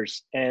the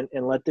gutters, and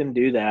let them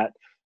do that.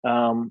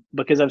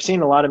 Because I've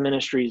seen a lot of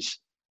ministries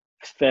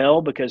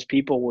fail because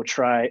people will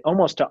try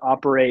almost to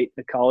operate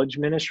the college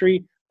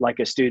ministry like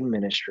a student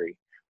ministry,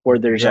 where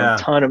there's a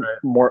ton of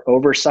more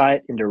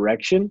oversight and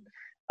direction.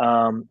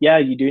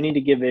 You do need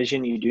to give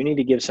vision. You do need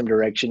to give some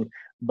direction,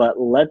 but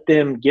let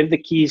them give the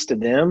keys to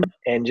them,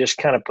 and just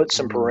kind of put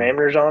some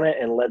parameters on it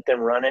and let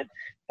them run it.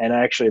 And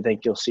I actually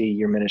think you'll see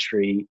your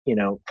ministry,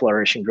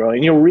 flourish and grow,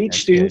 and you'll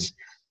reach students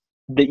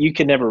that you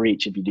can never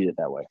reach if you do it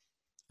that way.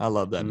 I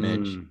love that,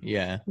 Mitch.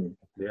 Yeah.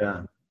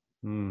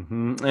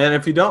 And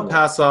if you don't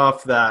pass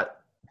off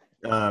that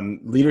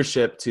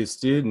leadership to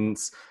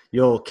students,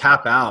 you'll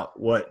cap out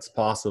what's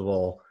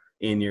possible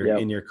in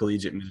your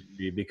collegiate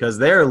ministry, because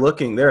they're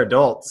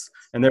adults,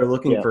 and they're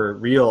looking for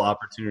real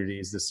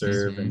opportunities to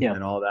serve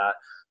and all that.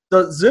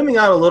 So zooming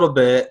out a little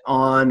bit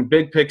on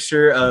big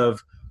picture of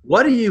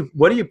what are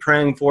you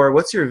praying for?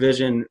 What's your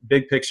vision,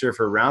 big picture,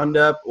 for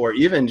Roundup, or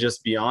even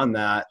just beyond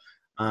that,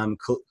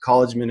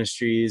 college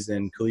ministries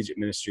and collegiate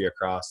ministry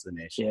across the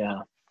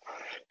nation?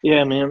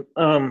 Yeah, man.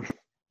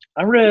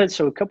 I read,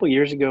 so a couple of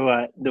years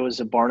ago, there was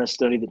a Barna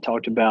study that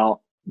talked about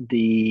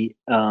the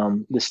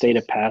state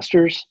of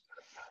pastors.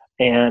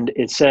 And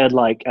it said,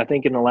 like, I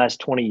think in the last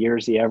 20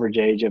 years, the average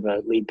age of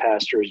a lead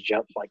pastor has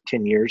jumped like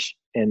 10 years.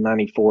 In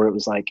 94, it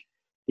was like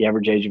the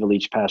average age of a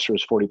lead pastor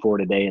was 44.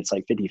 Today, it's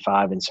like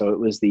 55. And so it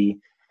was it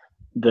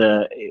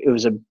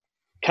was a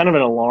kind of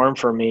an alarm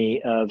for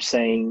me of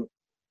saying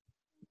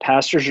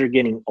pastors are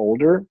getting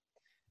older,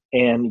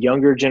 and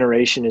younger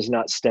generation is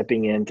not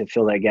stepping in to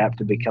fill that gap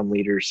to become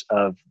leaders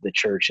of the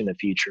church in the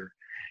future.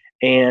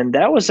 And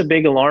that was a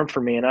big alarm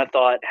for me. And I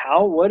thought,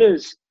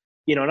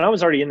 and I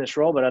was already in this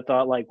role, but I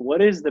thought, like,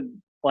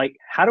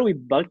 how do we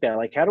buck that?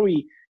 Like, how do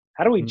we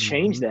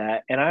change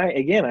that? And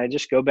I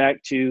just go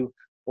back to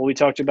what we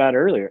talked about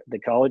earlier, the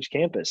college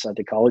campus,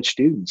 the college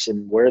students,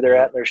 and where they're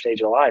at in their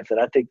stage of life. That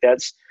I think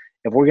that's,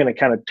 if we're going to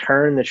kind of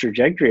turn the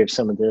trajectory of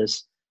some of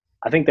this,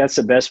 I think that's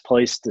the best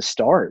place to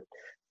start.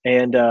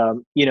 And,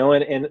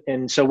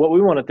 and so what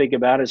we want to think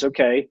about is,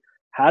 okay,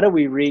 how do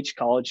we reach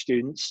college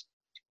students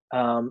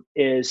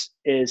is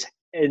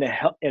in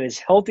as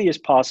healthy as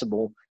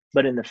possible,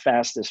 but in the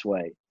fastest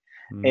way.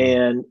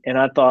 And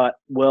I thought,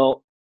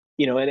 well,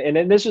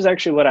 and this was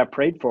actually what I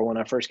prayed for when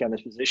I first got in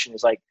this position,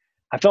 is like,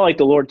 I felt like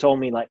the Lord told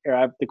me, like,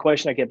 the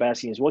question I kept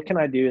asking is, what can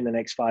I do in the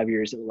next 5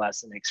 years that will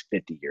last the next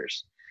 50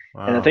 years?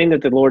 Wow. And the thing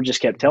that the Lord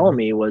just kept telling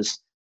me was,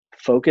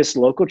 focused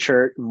local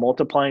church,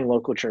 multiplying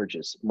local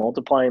churches.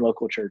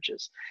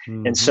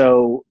 Mm-hmm. And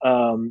so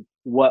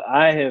what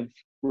I have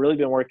really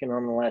been working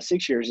on in the last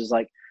 6 years is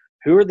like,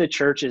 who are the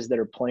churches that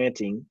are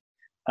planting,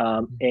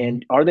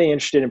 and are they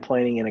interested in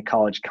planting in a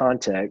college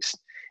context?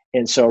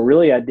 And so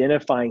really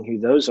identifying who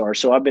those are.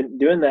 So I've been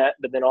doing that,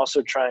 but then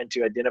also trying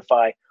to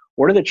identify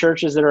what are the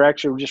churches that are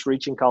actually just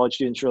reaching college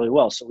students really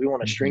well. So we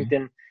want to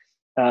strengthen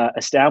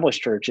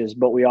established churches,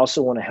 but we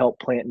also want to help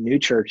plant new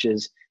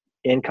churches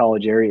in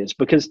college areas.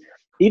 Because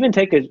even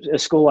take a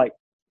school like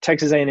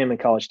Texas A&M and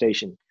College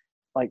Station,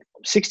 like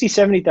 60,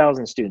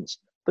 70,000 students,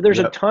 but there's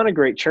a ton of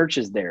great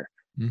churches there.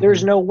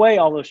 There's no way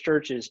all those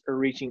churches are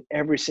reaching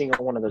every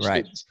single one of those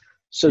students.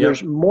 So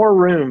there's more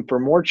room for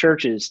more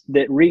churches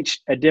that reach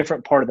a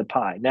different part of the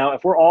pie. Now,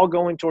 if we're all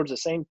going towards the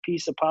same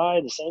piece of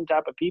pie, the same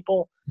type of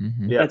people,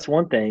 that's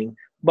one thing.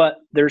 But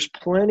there's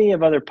plenty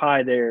of other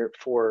pie there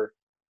for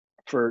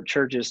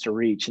churches to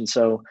reach. And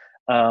so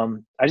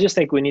I just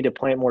think we need to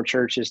plant more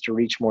churches to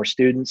reach more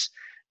students.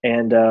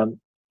 And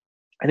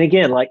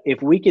again, like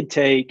if we could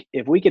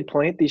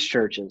plant these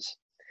churches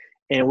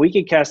and we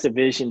could cast a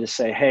vision to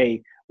say,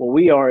 hey, what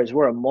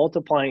we're a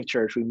multiplying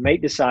church. We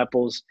make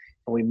disciples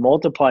and we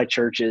multiply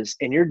churches,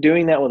 and you're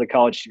doing that with a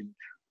college student.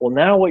 Well,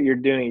 now what you're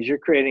doing is you're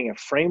creating a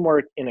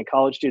framework in a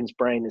college student's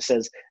brain that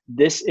says,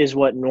 this is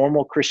what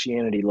normal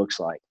Christianity looks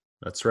like.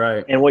 That's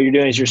right. And what you're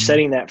doing is you're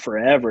setting that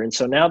forever. And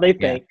so now they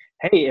think,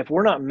 hey, if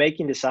we're not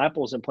making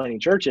disciples and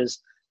planting churches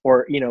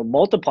or,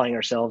 multiplying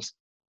ourselves,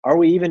 are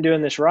we even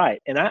doing this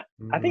right? And I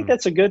think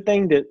that's a good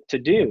thing to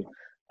do.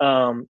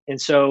 And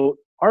so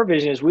our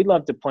vision is we'd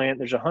love to plant,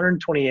 there's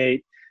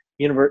 128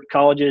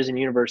 colleges and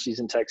universities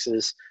in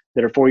Texas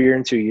that are 4-year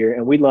and 2-year.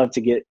 And we'd love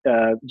to get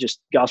just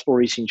gospel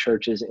reaching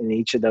churches in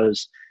each of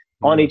those,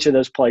 on each of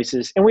those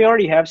places. And we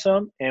already have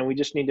some, and we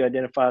just need to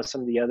identify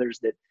some of the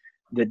others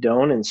that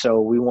don't. And so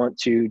we want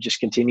to just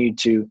continue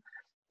to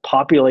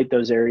populate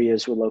those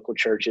areas with local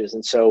churches.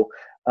 And so,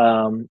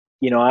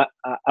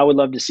 I would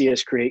love to see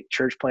us create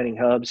church planting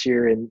hubs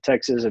here in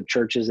Texas of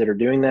churches that are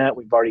doing that.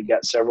 We've already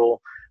got several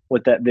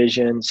with that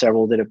vision,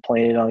 several that have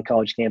planted on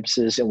college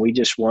campuses. And we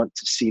just want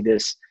to see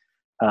this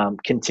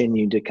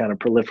continue to kind of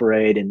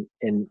proliferate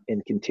and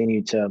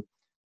continue to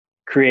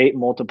create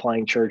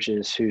multiplying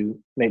churches who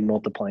make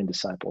multiplying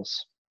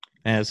disciples.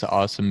 That's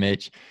awesome,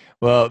 Mitch.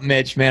 Well,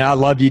 Mitch, man, I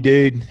love you,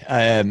 dude.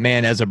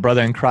 Man, as a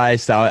brother in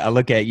Christ, I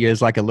look at you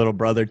as like a little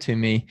brother to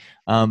me.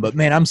 But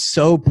man, I'm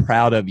so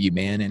proud of you,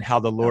 man, and how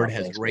the Lord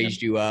has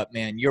raised you up,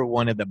 man. You're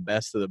one of the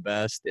best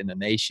in the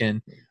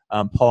nation.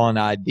 Paul and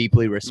I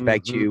deeply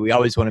respect you. We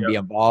always want to be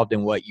involved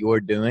in what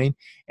you're doing.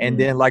 And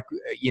then like,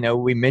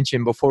 we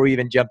mentioned before we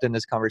even jumped in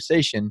this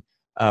conversation,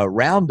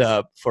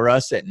 Roundup for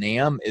us at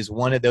NAM is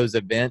one of those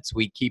events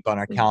we keep on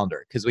our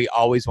calendar because we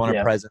always want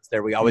a presence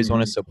there. We always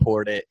want to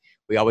support it.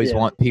 We always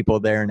want people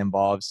there and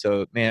involved.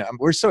 So, man,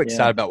 we're so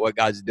excited about what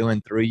God's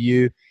doing through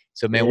you.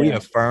 So, man, we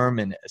affirm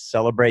and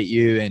celebrate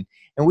you. And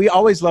we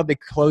always love to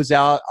close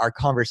out our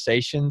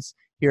conversations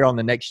here on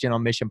the Next Gen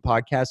on Mission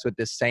podcast with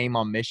the same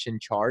on mission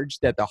charge,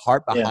 that the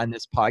heart behind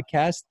this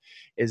podcast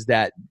is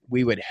that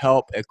we would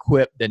help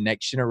equip the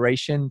next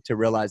generation to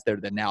realize they're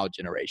the now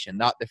generation,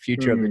 not the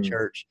future of the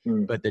church,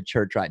 but the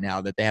church right now,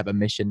 that they have a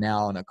mission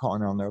now and a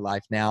calling on their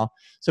life now.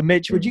 So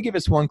Mitch, would you give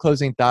us one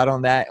closing thought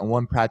on that and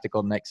one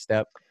practical next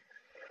step?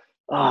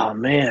 Oh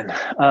man.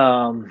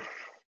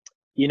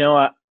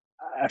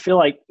 I feel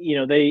like,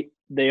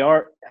 they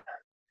are,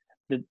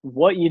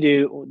 what you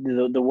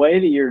do, the way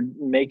that you're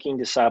making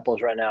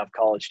disciples right now of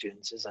college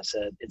students, as I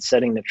said, it's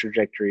setting the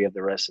trajectory of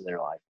the rest of their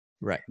life.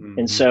 Right.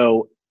 And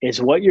so is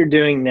what you're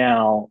doing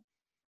now,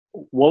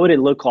 what would it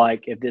look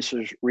like if this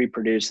was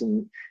reproduced?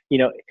 And,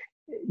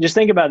 just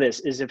think about this,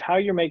 is if how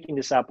you're making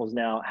disciples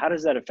now, how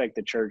does that affect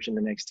the church in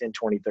the next 10,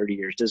 20, 30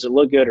 years? Does it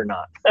look good or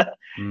not?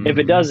 If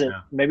it doesn't,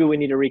 maybe we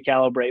need to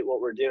recalibrate what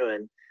we're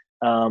doing.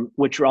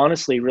 Which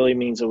honestly really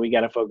means that we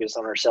got to focus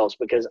on ourselves,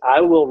 because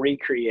I will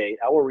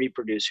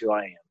reproduce who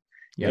I am.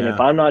 Yeah. And if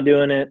I'm not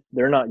doing it,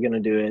 they're not going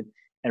to do it.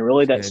 And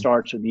really that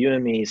starts with you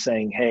and me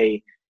saying,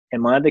 hey,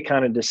 am I the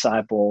kind of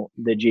disciple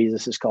that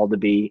Jesus is called to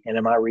be? And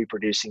am I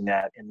reproducing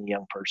that in the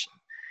young person?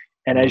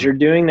 And as you're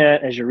doing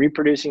that, as you're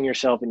reproducing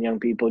yourself in young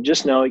people,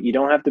 just know you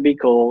don't have to be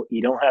cool.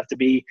 You don't have to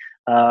be,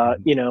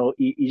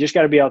 you just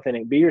got to be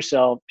authentic, be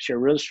yourself, share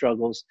real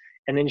struggles.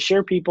 And then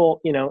share people,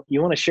 you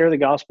want to share the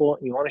gospel,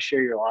 you want to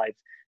share your life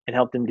and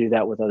help them do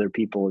that with other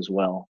people as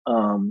well.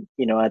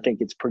 I think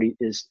it's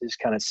is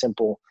kind of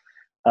simple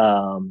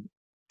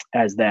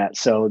as that.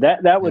 So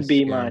that would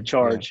be my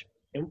charge.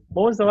 Yeah. And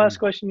what was the last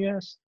question you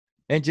asked?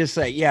 And just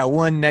say,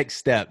 one next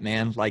step,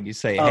 man. Like you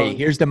say, hey,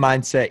 here's the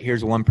mindset.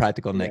 Here's one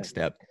practical next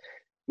step.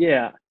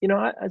 Yeah.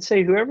 I'd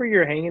say whoever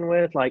you're hanging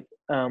with, like,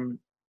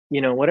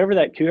 whoever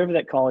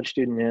that college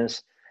student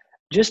is,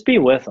 just be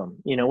with them,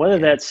 whether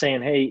that's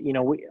saying, hey,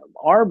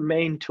 our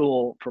main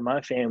tool for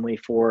my family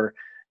for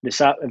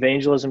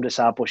evangelism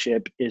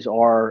discipleship is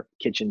our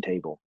kitchen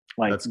table.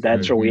 Like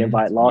that's where we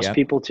invite lost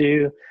people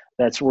to.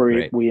 That's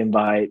where we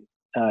invite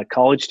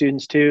college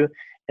students to.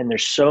 And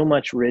there's so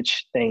much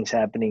rich things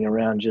happening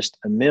around just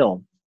a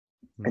meal.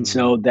 And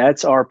so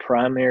that's our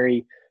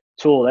primary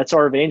tool. That's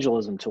our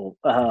evangelism tool.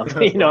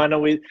 I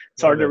know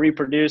it's hard to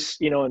reproduce,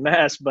 in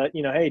mass, but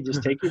hey,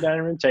 just take your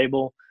dining room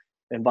table,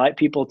 invite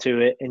people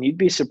to it. And you'd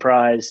be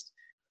surprised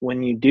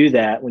when you do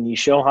that, when you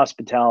show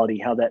hospitality,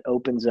 how that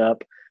opens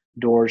up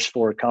doors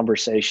for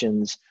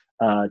conversations,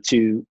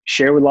 to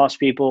share with lost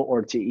people,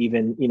 or to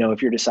even,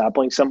 if you're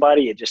discipling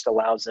somebody, it just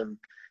allows them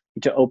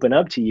to open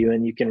up to you,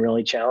 and you can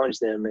really challenge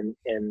them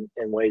in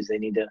ways they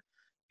need to,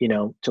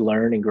 to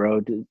learn and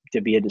grow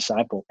to be a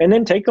disciple. And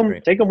then take them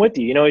with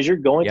you, as you're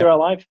going through our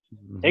life,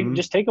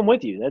 just take them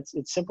with you.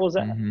 It's simple as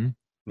that. Mm-hmm.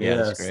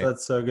 Yeah, yes,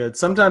 that's so good.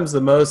 Sometimes the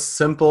most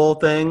simple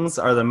things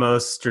are the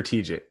most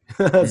strategic.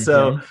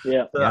 So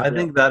I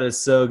think that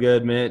is so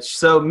good, Mitch.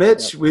 So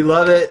Mitch, we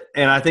love it.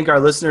 And I think our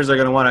listeners are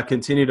going to want to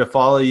continue to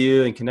follow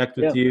you and connect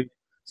with you.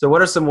 So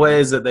what are some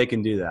ways that they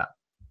can do that?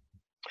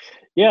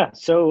 Yeah.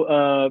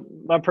 So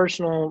my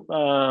personal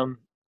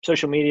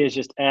social media is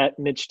just at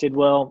Mitch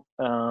Tidwell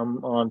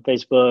on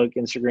Facebook,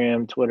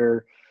 Instagram,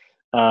 Twitter.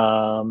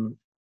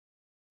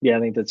 I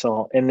think that's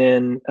all. And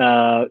then,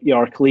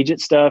 our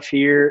collegiate stuff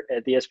here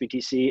at the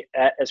SBTC,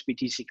 at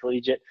SBTC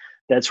Collegiate,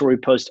 that's where we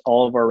post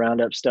all of our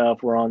roundup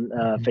stuff. We're on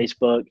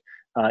Facebook,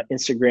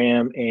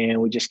 Instagram,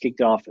 and we just kicked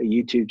off a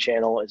YouTube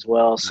channel as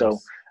well. Nice. So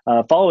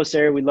follow us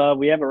there.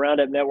 We have a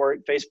Roundup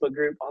Network Facebook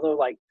group,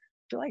 although I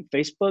feel like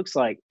Facebook's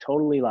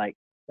totally I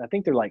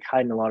think they're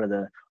hiding a lot of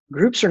the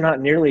groups are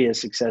not nearly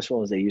as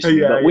successful as they used to be.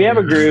 But we have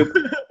a group,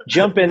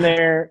 jump in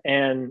there,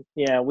 and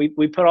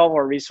we put all of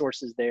our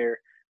resources there.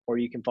 Or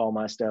you can follow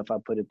my stuff. I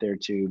put it there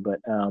too. But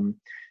and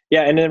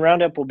then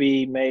Roundup will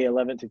be May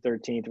 11th through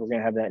 13th. We're going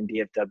to have that in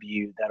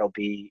DFW. That'll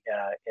be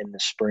in the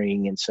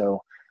spring. And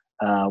so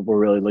we're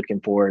really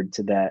looking forward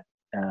to that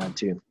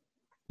too.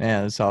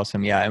 Yeah, that's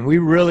awesome. Yeah. And we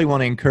really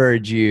want to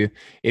encourage you,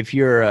 if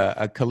you're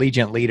a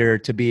collegiate leader,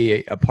 to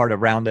be a part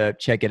of Roundup.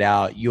 Check it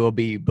out. You'll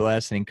be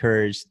blessed and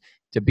encouraged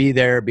to be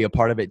there, be a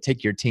part of it,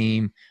 take your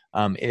team.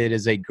 It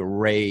is a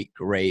great,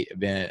 great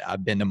event.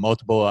 I've been to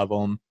multiple of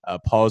them.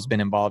 Paul's been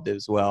involved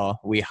as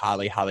well. We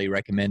highly, highly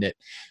recommend it.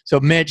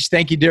 So Mitch,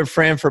 thank you, dear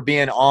friend, for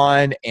being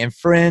on. And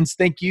friends,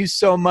 thank you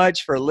so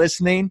much for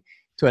listening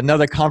to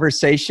another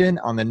conversation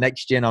on the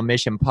Next Gen on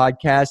Mission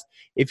podcast.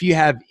 If you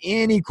have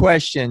any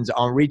questions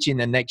on reaching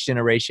the next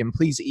generation,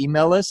 please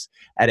email us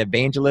at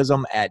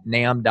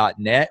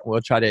evangelism@nam.net.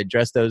 We'll try to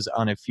address those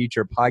on a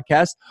future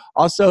podcast.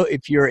 Also,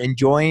 if you're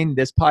enjoying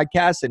this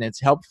podcast and it's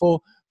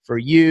helpful for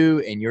you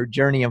and your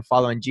journey in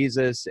following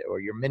Jesus or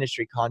your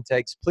ministry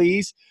context,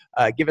 please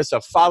give us a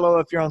follow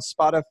if you're on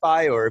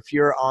Spotify, or if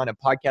you're on a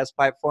podcast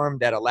platform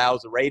that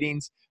allows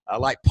ratings.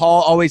 Like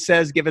Paul always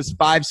says, give us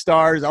 5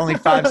 stars, only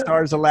 5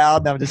 stars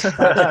allowed. No, just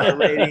 5-star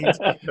ratings.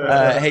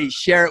 Hey,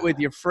 share it with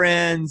your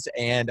friends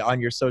and on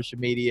your social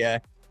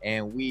media.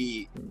 And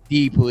we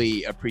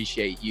deeply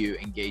appreciate you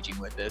engaging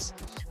with us.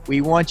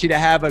 We want you to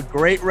have a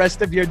great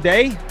rest of your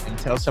day and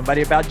tell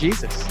somebody about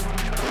Jesus.